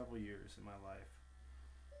last several years in my life,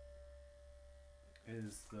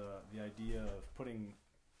 is the idea of putting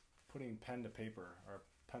pen to paper or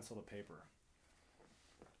pencil to paper.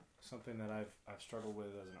 Something that I've struggled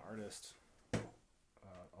with as an artist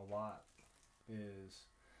a lot is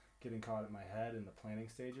getting caught in my head in the planning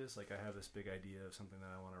stages. Like, I have this big idea of something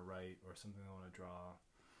that I want to write, or something I want to draw,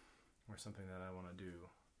 or something that I want to do,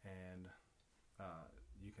 and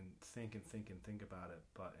you can think and think and think about it,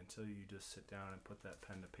 but until you just sit down and put that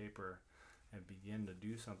pen to paper and begin to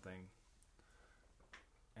do something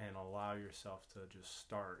and allow yourself to just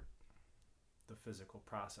start the physical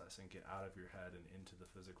process and get out of your head and into the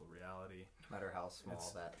physical reality. No matter how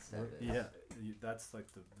small that step is. Yeah, that's like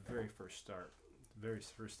the very first start. The very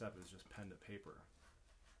first step is just pen to paper.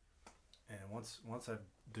 And once I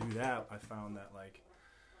do that, I found that, like,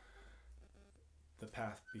 the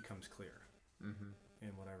path becomes clear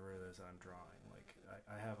in whatever it is I'm drawing. Like,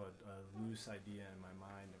 I have a loose idea in my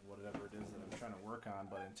mind of whatever it is that I'm trying to work on,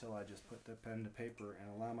 but until I just put the pen to paper and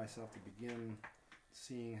allow myself to begin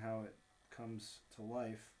seeing how it comes to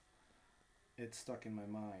life, it's stuck in my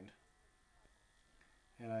mind.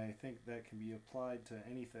 And I think that can be applied to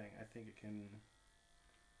anything. I think it can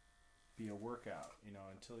be a workout,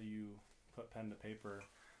 until you put pen to paper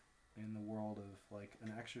in the world of, like,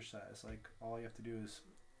 an exercise. Like, all you have to do is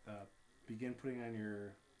begin putting on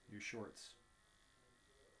your shorts,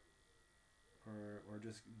 or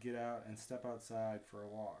just get out and step outside for a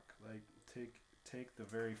walk. Like, take the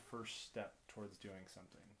very first step towards doing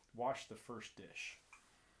something. Wash the first dish.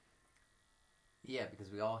 Yeah,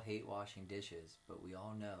 because we all hate washing dishes, but we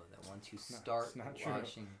all know that once you start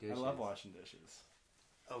washing dishes... I love washing dishes.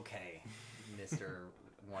 Okay, Mr.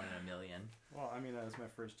 1 in a million. Well, I mean, that was my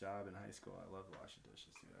first job in high school. I loved washing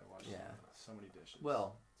dishes, dude. I washed so many dishes.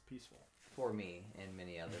 Well, it's peaceful. For me and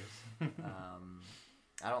many others.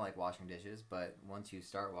 I don't like washing dishes, but once you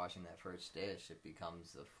start washing that first dish, it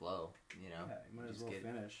becomes a flow, Yeah, you might as well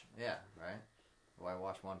finish. Yeah, right? Why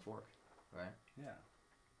wash one fork, right? Yeah.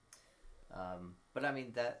 But I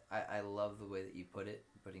mean, I love the way that you put it,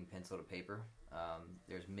 putting pencil to paper.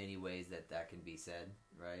 There's many ways that can be said,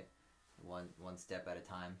 right? One step at a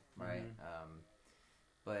time, right?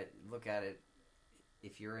 But look at it,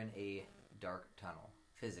 if you're in a dark tunnel,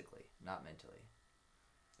 physically, not mentally,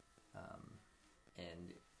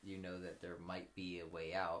 and you know that there might be a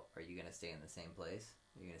way out, are you going to stay in the same place?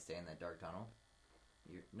 Are you going to stay in that dark tunnel?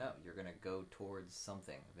 You're going to go towards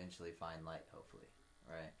something, eventually find light, hopefully,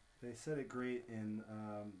 right? They said it great in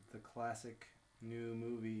the classic new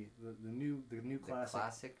movie, the new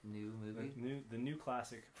classic movie, the new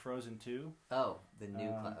classic Frozen 2. Oh, the new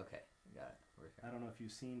okay, got it. I don't know if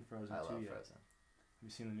you've seen Frozen 2 yet. I love Frozen. Have you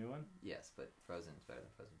seen the new one? Yes, but Frozen is better than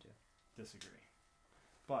Frozen 2. Disagree,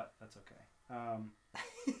 but that's okay.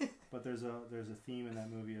 But there's a theme in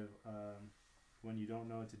that movie of when you don't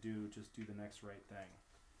know what to do, just do the next right thing.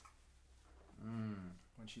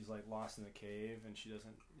 When she's, like, lost in the cave and she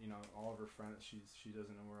doesn't, all of her friends, she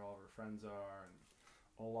doesn't know where all of her friends are, and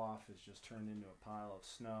Olaf is just turned into a pile of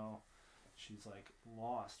snow. She's, like,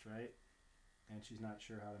 lost, right? And she's not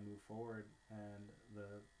sure how to move forward. And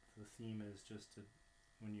the theme is just to,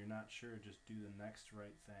 when you're not sure, just do the next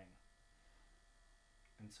right thing.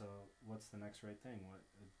 And so, what's the next right thing?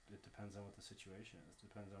 It depends on what the situation is.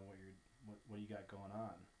 It depends on what you got going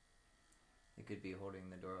on. It could be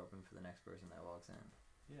holding the door open for the next person that walks in.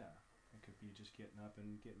 Yeah, it could be just getting up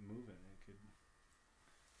and getting moving. It could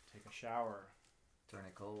take a shower. Turn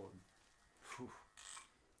it cold. Whew.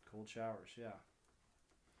 Cold showers, yeah.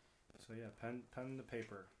 So yeah, pen to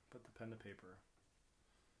paper. Put the pen to paper.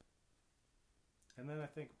 And then I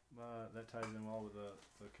think that ties in well with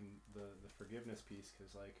the forgiveness piece,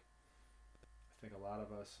 because, like, I think a lot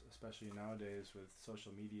of us, especially nowadays with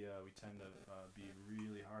social media, we tend to be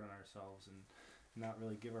really hard on ourselves not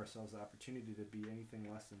really give ourselves the opportunity to be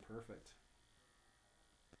anything less than perfect.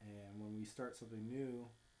 And when we start something new,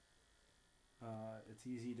 it's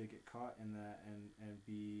easy to get caught in that and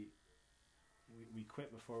we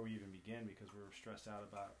quit before we even begin because we're stressed out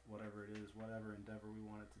about whatever it is, whatever endeavor we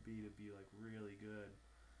want it to be like really good.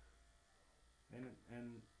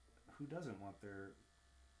 And who doesn't want their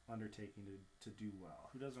undertaking to do well?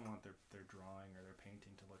 Who doesn't want their drawing or their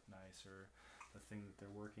painting to look nice, or the thing that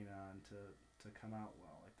they're working on to come out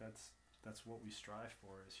well? Like that's what we strive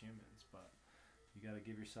for as humans, but you got to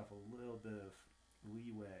give yourself a little bit of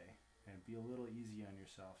leeway and be a little easy on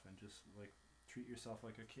yourself and just like treat yourself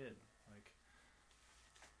like a kid. Like,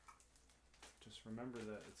 just remember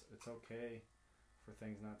that it's okay for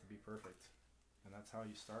things not to be perfect, and that's how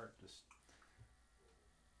you start. Just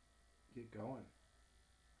get going,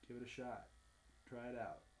 give it a shot, try it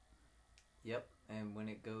out. Yep, and when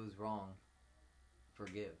it goes wrong,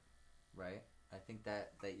 forgive, right? I think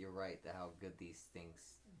that you're right, that how good these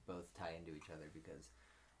things both tie into each other, because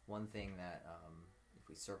one thing that, if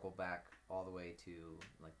we circle back all the way to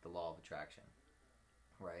like the law of attraction,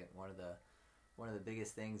 right? One of the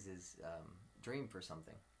biggest things is dream for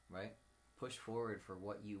something, right? Push forward for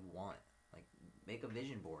what you want. Like, make a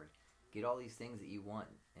vision board. Get all these things that you want,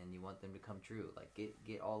 and you want them to come true. Like,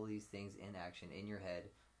 get all these things in action in your head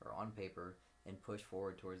or on paper, and push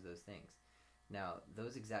forward towards those things. Now,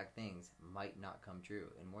 those exact things might not come true,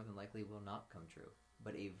 and more than likely will not come true.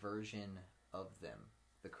 But a version of them,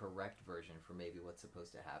 the correct version for maybe what's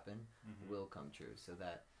supposed to happen, will come true. So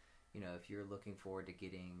that, if you're looking forward to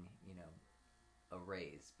getting, a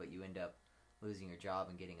raise, but you end up losing your job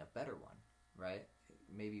and getting a better one, right?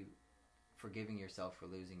 Maybe forgiving yourself for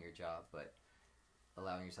losing your job, but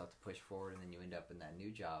allowing yourself to push forward, and then you end up in that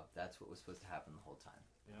new job. That's what was supposed to happen the whole time.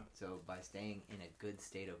 Yeah. So by staying in a good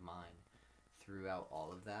state of mind throughout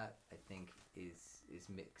all of that, I think is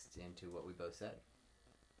mixed into what we both said.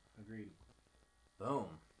 Agreed. Boom.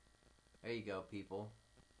 There you go, people.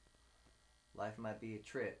 Life might be a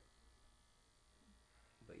trip,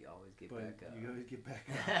 but you always get back up. You always get back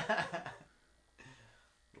up.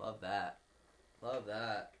 Love that. Love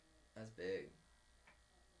that. That's big.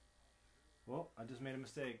 Well, I just made a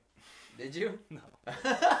mistake. Did you? No.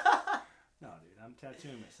 No, dude. I'm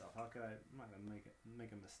tattooing myself. How could I'm not gonna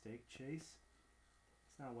make a mistake, Chase.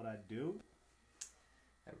 It's not what I do.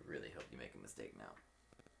 I really hope you make a mistake now.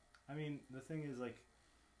 I mean, the thing is, like,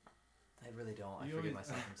 I really don't. I forgive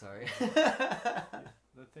myself. I'm sorry.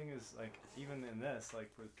 The thing is, like, even in this,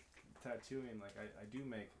 like, with tattooing, like, I do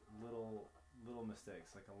make little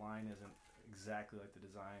mistakes. Like, a line isn't exactly like the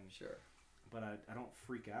design. Sure. But I don't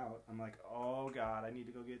freak out. I'm like, oh, God, I need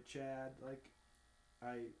to go get Chad. Like,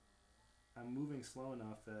 I'm moving slow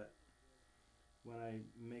enough that when I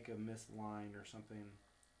make a missed line or something,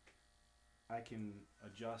 I can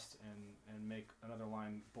adjust and make another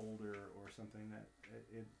line bolder or something. That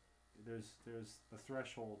there's a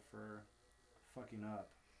threshold for fucking up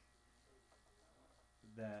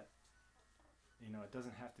that, it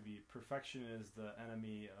doesn't have to be. Perfection is the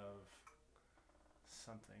enemy of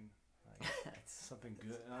something. Like, something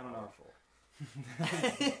good. I don't know.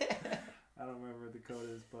 I don't remember what the code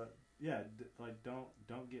is, but yeah, like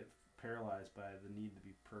don't get paralyzed by the need to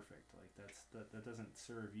be perfect. Like that doesn't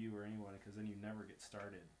serve you or anyone, because then you never get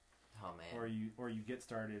started. Oh man. Or you get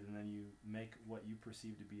started and then you make what you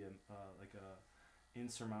perceive to be a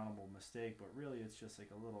insurmountable mistake, but really it's just like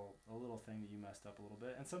a little thing that you messed up a little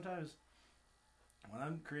bit. And sometimes when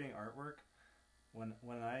I'm creating artwork,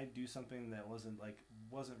 when I do something that wasn't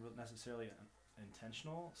necessarily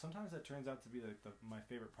intentional, sometimes that turns out to be my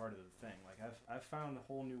favorite part of the thing. Like I've found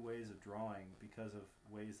whole new ways of drawing because of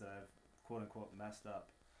ways that I've quote unquote messed up,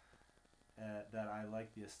 that I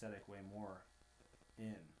like the aesthetic way more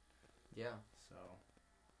in. Yeah. So,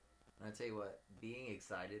 and I tell you what, being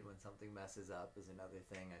excited when something messes up is another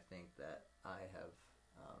thing I think that I have.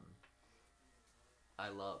 I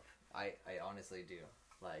love. I honestly do.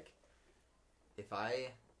 Like, if I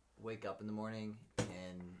wake up in the morning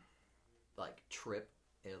and like trip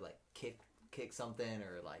or like kick something,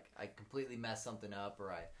 or like I completely mess something up,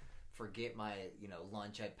 or I forget my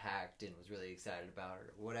lunch I packed and was really excited about,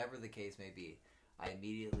 or whatever the case may be, I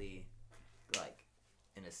immediately, like,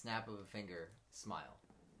 in a snap of a finger, smile,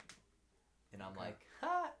 and I'm like,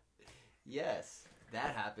 ha, yes,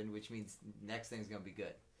 that happened, which means next thing's gonna be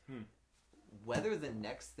good. Whether the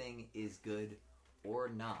next thing is good or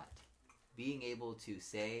not, being able to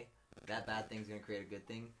say that bad thing's gonna create a good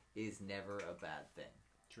thing is never a bad thing.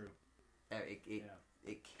 True.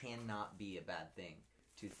 It cannot be a bad thing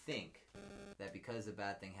to think that because a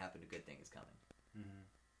bad thing happened, a good thing is coming. Mm-hmm.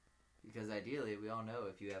 Because ideally, we all know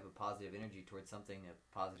if you have a positive energy towards something, a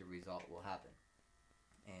positive result will happen.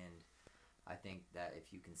 And I think that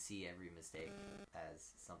if you can see every mistake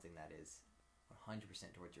as something that is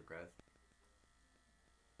 100% towards your growth,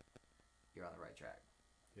 you're on the right track.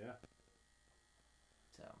 Yeah.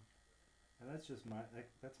 So. And that's just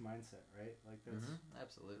that's mindset, right? Like that's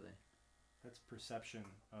absolutely. That's perception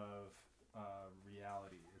of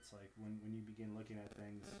reality. It's like when you begin looking at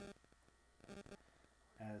things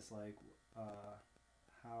as like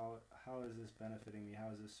how is this benefiting me? How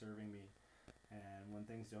is this serving me? And when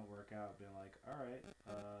things don't work out, being like, all right,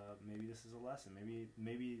 maybe this is a lesson.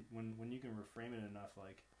 Maybe when you can reframe it enough,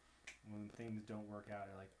 like when things don't work out,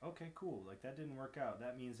 you're like, okay, cool. Like that didn't work out.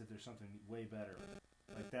 That means that there's something way better.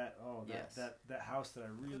 Like that. Oh, that house that I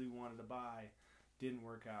really wanted to buy didn't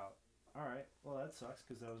work out. All right, well that sucks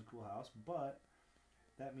because that was a cool house, but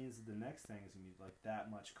that means that the next thing is gonna be like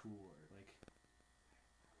that much cooler. Like,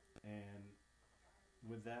 and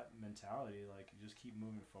with that mentality, like you just keep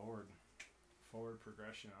moving forward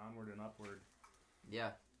progression, onward and upward.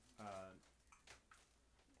 Yeah. I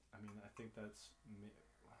mean, I think that's.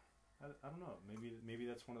 I don't know. Maybe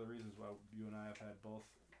that's one of the reasons why you and I have had both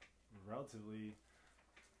relatively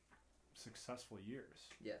successful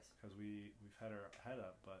years. Yes. Because we've had our head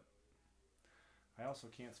up, but I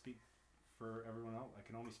also can't speak for everyone else. I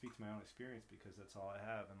can only speak to my own experience because that's all I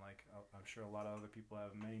have, and like I'm sure a lot of other people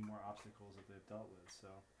have many more obstacles that they've dealt with.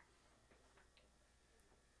 So.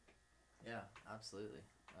 Yeah, absolutely.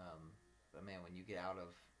 But man, when you get out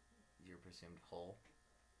of your presumed hole,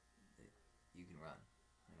 you can run.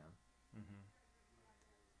 You know.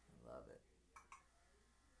 I love it.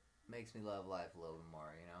 Makes me love life a little bit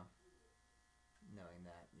more. You know. Knowing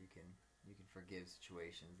that you can forgive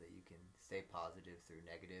situations, that you can stay positive through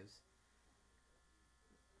negatives.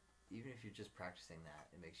 Even if you're just practicing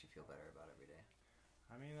that, it makes you feel better about every day.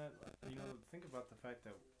 I mean, think about the fact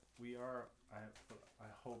that we are, I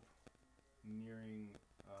hope, nearing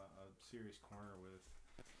a serious corner with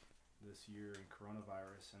this year in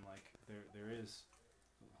coronavirus, and like there is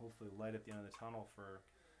hopefully light at the end of the tunnel for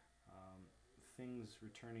things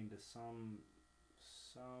returning to some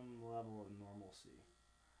level of normalcy.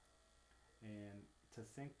 And to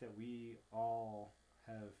think that we all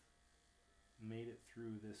have made it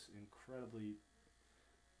through this incredibly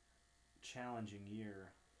challenging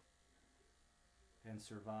year and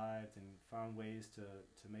survived and found ways to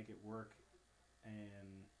make it work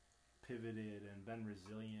and pivoted and been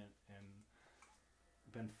resilient and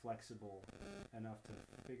been flexible enough to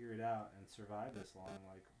figure it out and survive this long,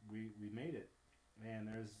 like we made it. Man,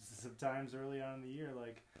 there's some times early on in the year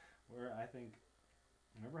like where I think,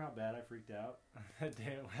 remember how bad I freaked out that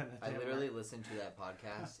day? I literally listened to that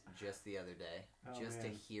podcast just the other day, to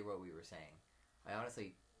hear what we were saying. I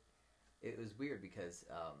honestly, it was weird because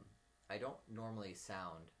I don't normally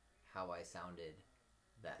sound how I sounded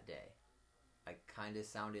that day. I kind of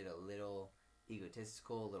sounded a little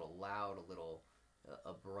egotistical, a little loud, a little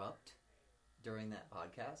abrupt during that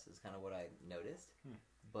podcast is kind of what I noticed.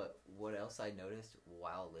 But what else I noticed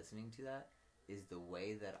while listening to that is the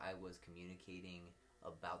way that I was communicating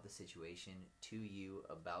about the situation to you,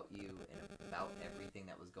 about you, and about everything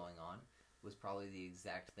that was going on was probably the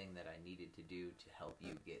exact thing that I needed to do to help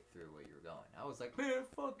you get through where you were going. I was like, man,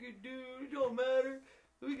 fuck it, dude, it don't matter.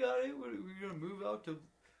 We got it. What, are we going to move out to...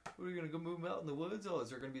 What, are we going to go move out in the woods? Oh, is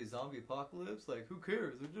there going to be a zombie apocalypse? Like, who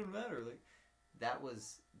cares? It doesn't matter. Like, that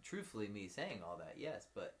was truthfully me saying all that, yes,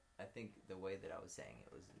 but I think the way that I was saying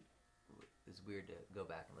it was weird to go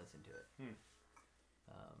back and listen to it.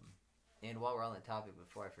 And while we're on the topic,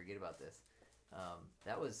 before I forget about this,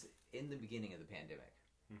 that was in the beginning of the pandemic,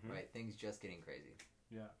 right? Things just getting crazy.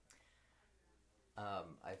 Yeah.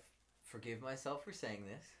 I forgive myself for saying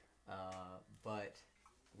this, but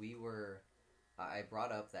I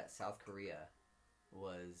brought up that South Korea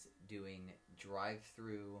was doing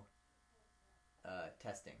drive-through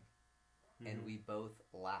testing, and we both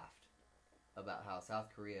laughed about how South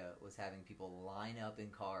Korea was having people line up in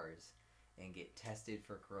cars and get tested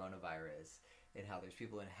for coronavirus, and how there's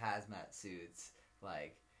people in hazmat suits,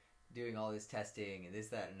 like, doing all this testing and this,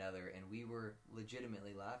 that, and another, and we were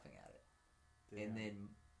legitimately laughing at it. Damn. And then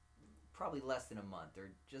probably less than a month,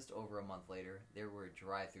 or just over a month later, there were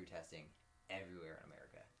drive-through testing everywhere in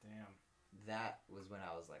America. Damn. That was when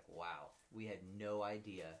I was like, wow, we had no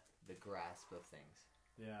idea the grasp of things.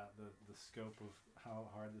 Yeah, the scope of how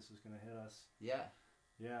hard this is going to hit us. Yeah.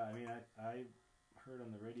 Yeah, I mean, I heard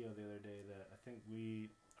on the radio the other day that I think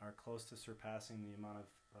we are close to surpassing the amount of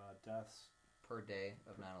deaths per day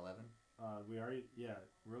of 9/11. We already,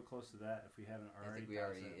 real close to that if we haven't already. I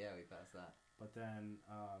think we passed that. but then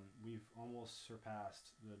we've almost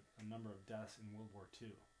surpassed a number of deaths in World War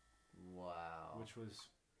II. Wow. Which was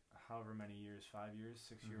however many years, 5 years,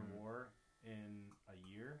 6-year war in a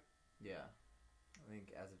year. Yeah. I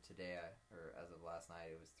think as of today, or as of last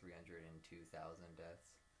night, it was 302,000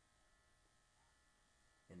 deaths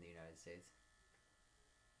in the United States.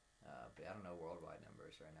 But I don't know worldwide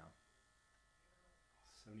numbers right now.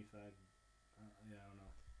 75. Yeah, I don't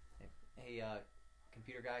know. Hey,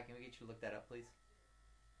 computer guy, can we get you to look that up, please?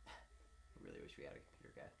 I really wish we had a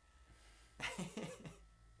computer guy.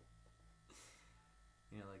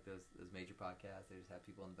 You know, like those major podcasts, they just have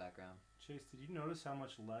people in the background. Chase, did you notice how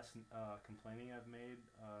much less complaining I've made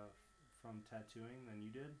from tattooing than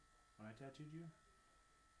you did when I tattooed you?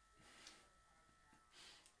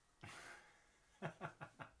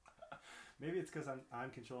 Maybe it's because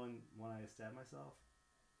I'm controlling when I stab myself.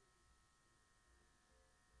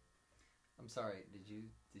 I'm sorry. Did you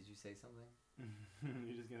say something?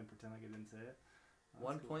 You're just gonna pretend like I didn't say it.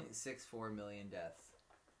 1.64 million deaths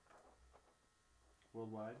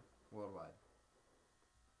worldwide.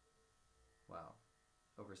 Wow,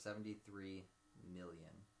 over 73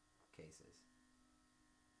 million cases.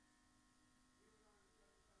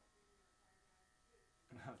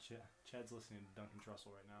 Now Chad's listening to Duncan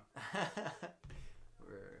Trussell right now.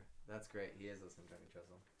 That's great. He is listening to Duncan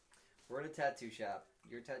Trussell. We're at a tattoo shop.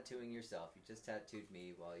 You're tattooing yourself. You just tattooed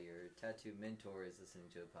me while your tattoo mentor is listening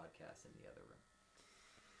to a podcast in the other room.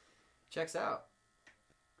 Checks out.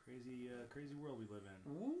 Crazy world we live in.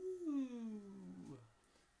 Woo!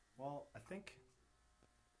 Well, I think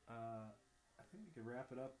we could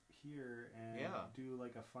wrap it up here and do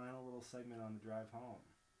like a final little segment on the drive home.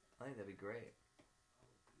 I think that'd be great.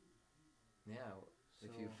 Yeah, so,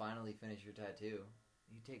 if you finally finish your tattoo,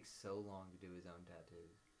 he takes so long to do his own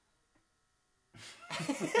tattoos.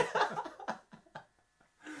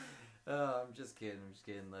 Oh, I'm just kidding.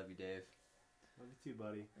 Love you, Dave. Love you too,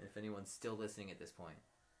 buddy. And if anyone's still listening at this point,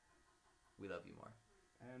 we love you more.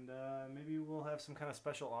 And maybe we'll have some kind of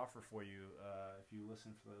special offer for you if you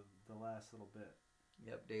listen for the last little bit.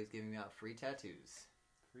 Yep, Dave's giving me out free tattoos.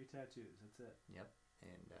 Free tattoos, that's it. Yep,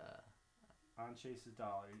 and on Chase's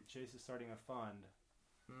dollar. Chase is starting a fund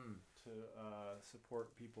to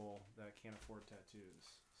support people that can't afford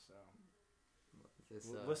tattoos. So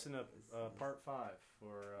listen to part 5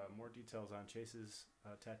 for more details on Chase's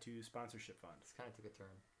tattoo sponsorship fund. This kind of took a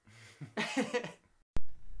turn.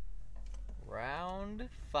 Round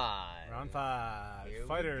 5. Here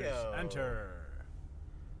Fighters enter.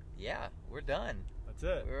 Yeah, we're done. That's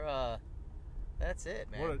it. That's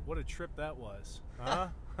it, man. What a trip that was. Huh?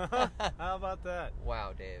 How about that?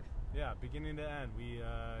 Wow, Dave. Yeah, beginning to end.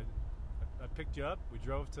 I picked you up. We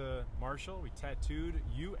drove to Marshall. We tattooed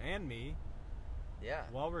you and me. Yeah.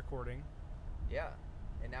 While recording. Yeah.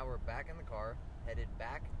 And now we're back in the car, headed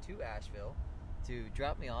back to Asheville to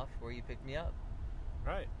drop me off where you picked me up.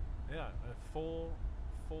 Right. Yeah, a full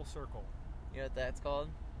circle. You know what that's called?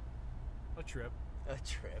 A trip. A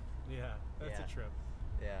trip. Yeah, that's a trip.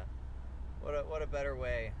 Yeah. What a better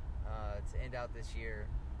way to end out this year.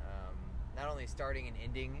 Not only starting and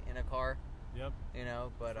ending in a car. Yep. You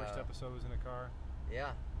know, but first episode was in a car.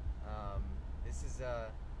 Yeah. This is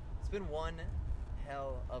it's been one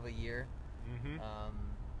hell of a year. Mm-hmm.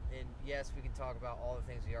 And yes, we can talk about all the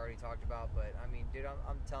things we already talked about, but I mean, dude,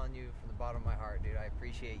 I'm telling you from the bottom of my heart, dude, I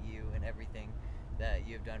appreciate you and everything that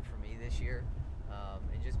you've done for me this year,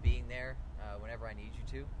 and just being there whenever I need you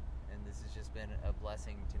to. And this has just been a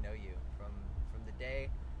blessing to know you from the day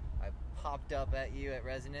I popped up at you at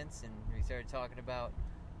Resonance and we started talking about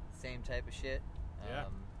the same type of shit. Yeah.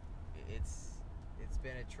 It's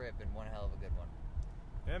been a trip and one hell of a good one.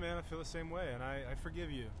 Yeah, man, I feel the same way, and I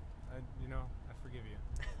forgive you. I forgive you.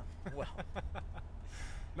 Well,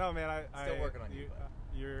 no, man, still working on you.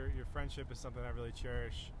 Your friendship is something I really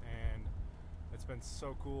cherish, and it's been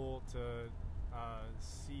so cool to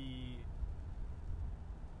see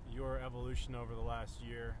your evolution over the last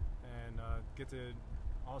year, and get to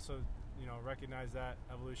also, recognize that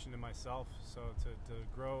evolution in myself. So to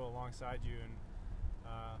grow alongside you,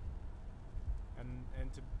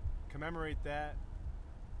 and to commemorate that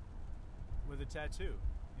with a tattoo.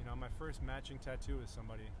 My first matching tattoo with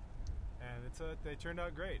somebody, and they turned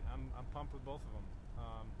out great. I'm pumped with both of them.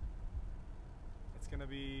 It's gonna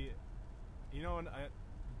be,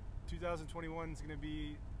 2021 is gonna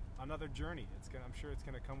be another journey. I'm sure it's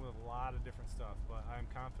gonna come with a lot of different stuff, but I'm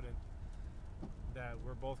confident that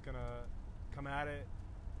we're both gonna come at it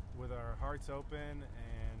with our hearts open and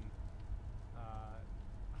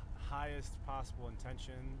highest possible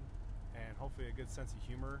intention, and hopefully a good sense of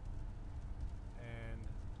humor, and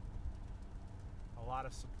a a lot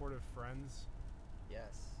of supportive friends,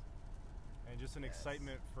 Yes. and just an Yes.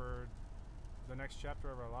 excitement for the next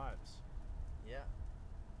chapter of our lives. Yeah.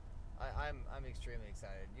 I'm extremely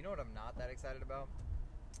excited. You know what I'm not that excited about?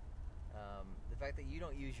 The fact that you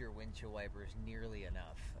don't use your windshield wipers nearly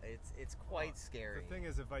enough. It's quite Well, scary. The thing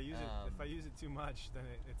is, if I use it too much, then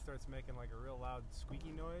it starts making like a real loud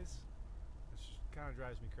squeaky noise, which kind of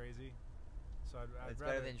drives me crazy. So I'd it's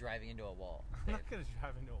rather, better than driving into a wall. I'm not gonna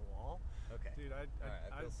drive into a wall. Okay. Dude, I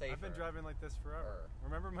feel safer. I've been driving like this forever.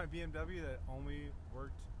 Remember my BMW that only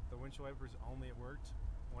worked, the windshield wipers only worked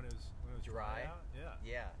when it was dry out? Yeah.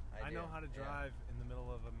 Yeah, I know how to drive in the middle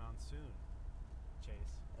of a monsoon,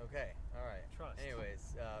 Chase. Okay, all right. Trust.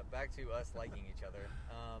 Anyways, back to us liking each other.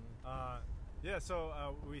 Yeah,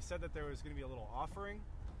 so we said that there was going to be a little offering,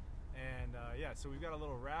 and so we've got a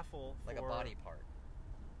little raffle for... Like a body part.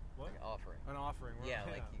 What? Like offering. An offering.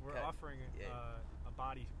 We're offering a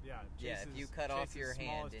body. Yeah. Yeah, if you cut off your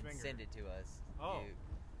hand and finger. send it to us. Oh,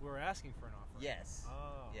 we're asking for an offering. Yes.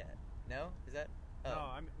 Oh. Yeah. No? Is that? Oh. No,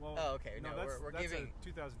 I mean, well. Oh, okay. No, we're that's giving a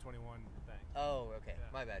 2021 thing. Oh, okay.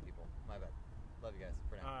 Yeah. My bad, people. My bad. Love you guys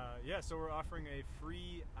for now. So we're offering a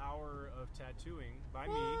free hour of tattooing by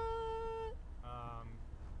What? me.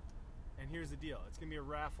 And here's the deal. It's going to be a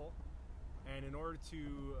raffle. And in order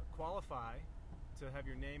to qualify to have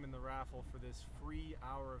your name in the raffle for this free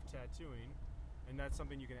hour of tattooing, and that's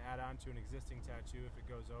something you can add on to an existing tattoo if it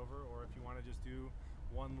goes over, or if you want to just do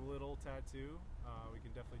one little tattoo, we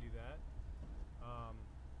can definitely do that.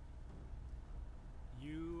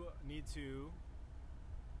 You need to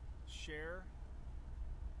share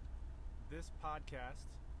this podcast.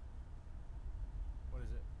 What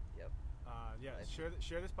is it? Yep.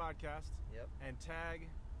 Share this podcast. Yep. And tag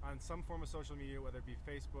on some form of social media, whether it be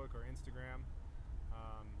Facebook or Instagram,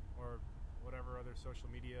 or whatever other social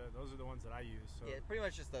media. Those are the ones that I use. So Yeah, pretty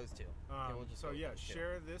much just those two. Okay, we'll just go with those two.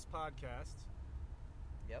 share this podcast.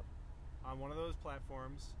 Yep. On one of those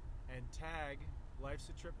platforms and tag Life's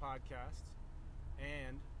a Trip Podcast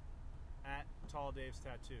and at Tall Dave's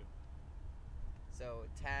Tattoo. So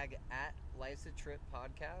tag at Life's a Trip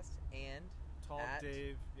Podcast and at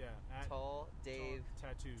Tall Dave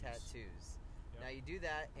Tattoos. Yep. Now you do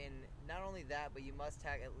that, and not only that, but you must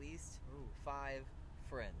tag at least 5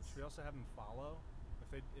 friends. Should we also have them follow?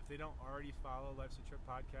 If they don't already follow Life's a Trip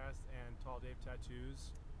Podcast and Tall Dave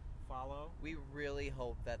Tattoos, follow. We really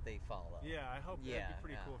hope that they follow. Yeah, I hope that'd be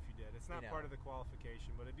pretty cool if you did. It's not part of the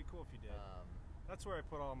qualification, but it'd be cool if you did. That's where I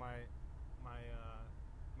put all my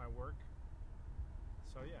work.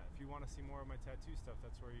 So yeah, if you want to see more of my tattoo stuff,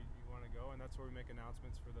 that's where you want to go, and that's where we make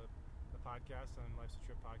announcements for the podcast on Life's a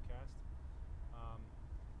Trip Podcast.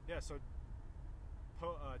 So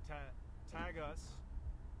tag us.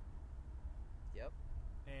 Yep.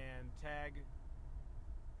 And tag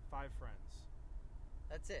 5 friends.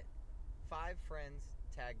 That's it. 5 friends,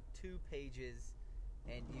 tag 2 pages,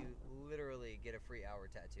 and you literally get a free hour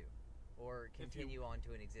tattoo. Or continue on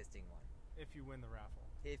to an existing one. If you win the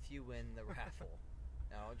raffle.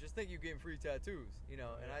 Now, just think you're getting free tattoos,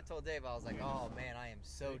 And I told Dave, I was like, oh man, I am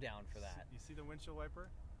so down for that. You see the windshield wiper?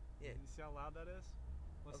 Yeah. You see how loud that is?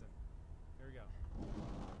 Listen. Here we go.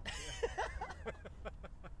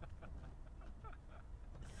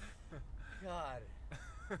 God.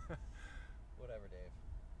 Whatever, Dave.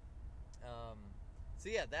 So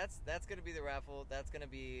yeah, that's going to be the raffle. That's going to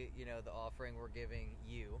be, the offering we're giving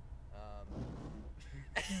you.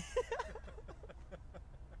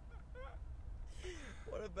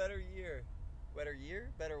 What a better year.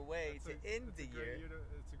 Better way to end the year.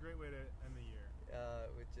 It's a great way to end the year.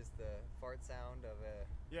 With just the fart sound of a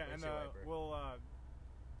windshield wiper.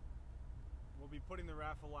 We'll be putting the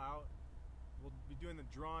raffle out. We'll be doing the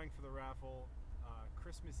drawing for the raffle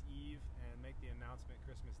Christmas Eve, and make the announcement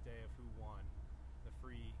Christmas Day of who won the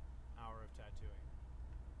free hour of tattooing.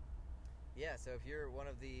 Yeah, so if you're one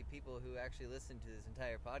of the people who actually listened to this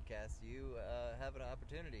entire podcast, you have an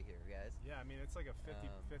opportunity here, guys. Yeah, I mean, it's like a 50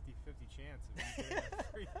 chance of you getting a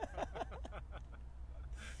free.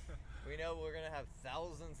 We know we're going to have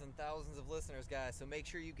thousands and thousands of listeners, guys, so make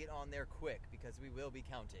sure you get on there quick, because we will be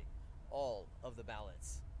counting all of the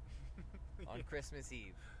ballots on Christmas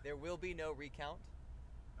Eve. There will be no recount.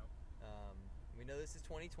 Nope. We know this is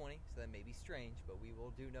 2020, so that may be strange, but we will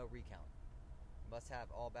do no recount. Must have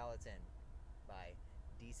all ballots in by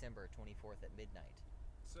December 24th at midnight.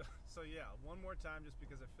 So yeah, one more time, just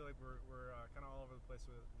because I feel like we're kind of all over the place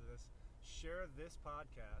with this. Share this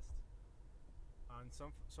podcast on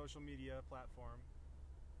some social media platform.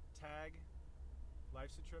 Tag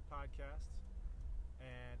Life's a Trip Podcast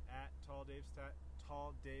and at Tall Dave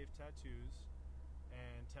Tattoos,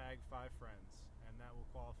 and tag 5 friends, and that will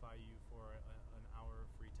qualify you for an hour of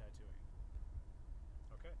free tattooing.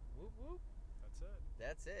 Okay. Whoop whoop. That's it.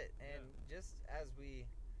 That's it. And Yeah. just as we,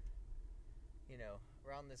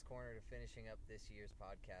 round this corner to finishing up this year's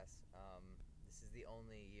podcast, this is the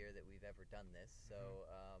only year that we've ever done this. So,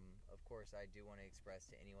 of course, I do want to express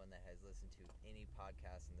to anyone that has listened to any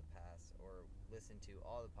podcast in the past or listened to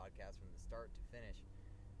all the podcasts from the start to finish,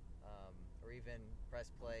 or even press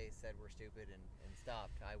play, said we're stupid, and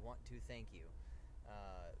stopped. I want to thank you.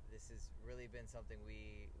 This has really been something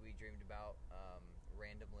we dreamed about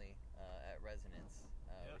randomly at Resonance,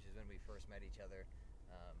 which is when we first met each other.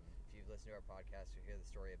 If you've listened to our podcast, you'll hear the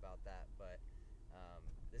story about that. But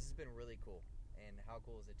this has been really cool. And how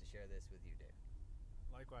cool is it to share this with you, Dave?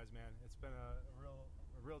 Likewise, man. It's been a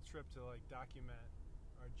real trip to like document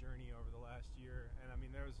our journey over the last year. And I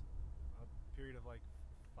mean, there was a period of like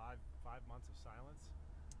five months of silence.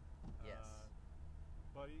 Yes.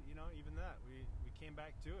 But even that, we came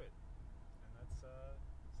back to it, and that's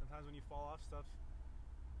sometimes when you fall off stuff,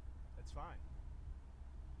 it's fine.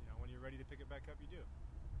 When you're ready to pick it back up, you do.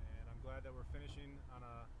 And I'm glad that we're finishing on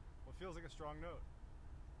what feels like a strong note.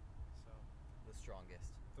 So The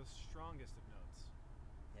strongest. the strongest of notes.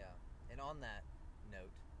 Yeah. And on that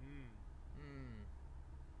note,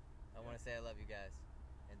 I want to say I love you guys,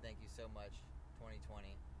 and thank you so much,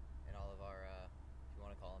 2020, and all of our, if you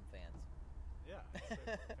want to call them fans. Yeah,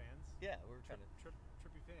 fans. Yeah, we're trying to.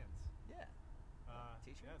 Trippy fans. Yeah.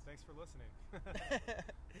 T-shirts. Yeah, thanks for listening.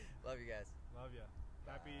 Love you guys. Love ya.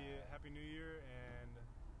 Happy New Year, and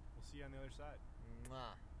we'll see you on the other side.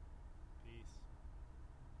 Mwah.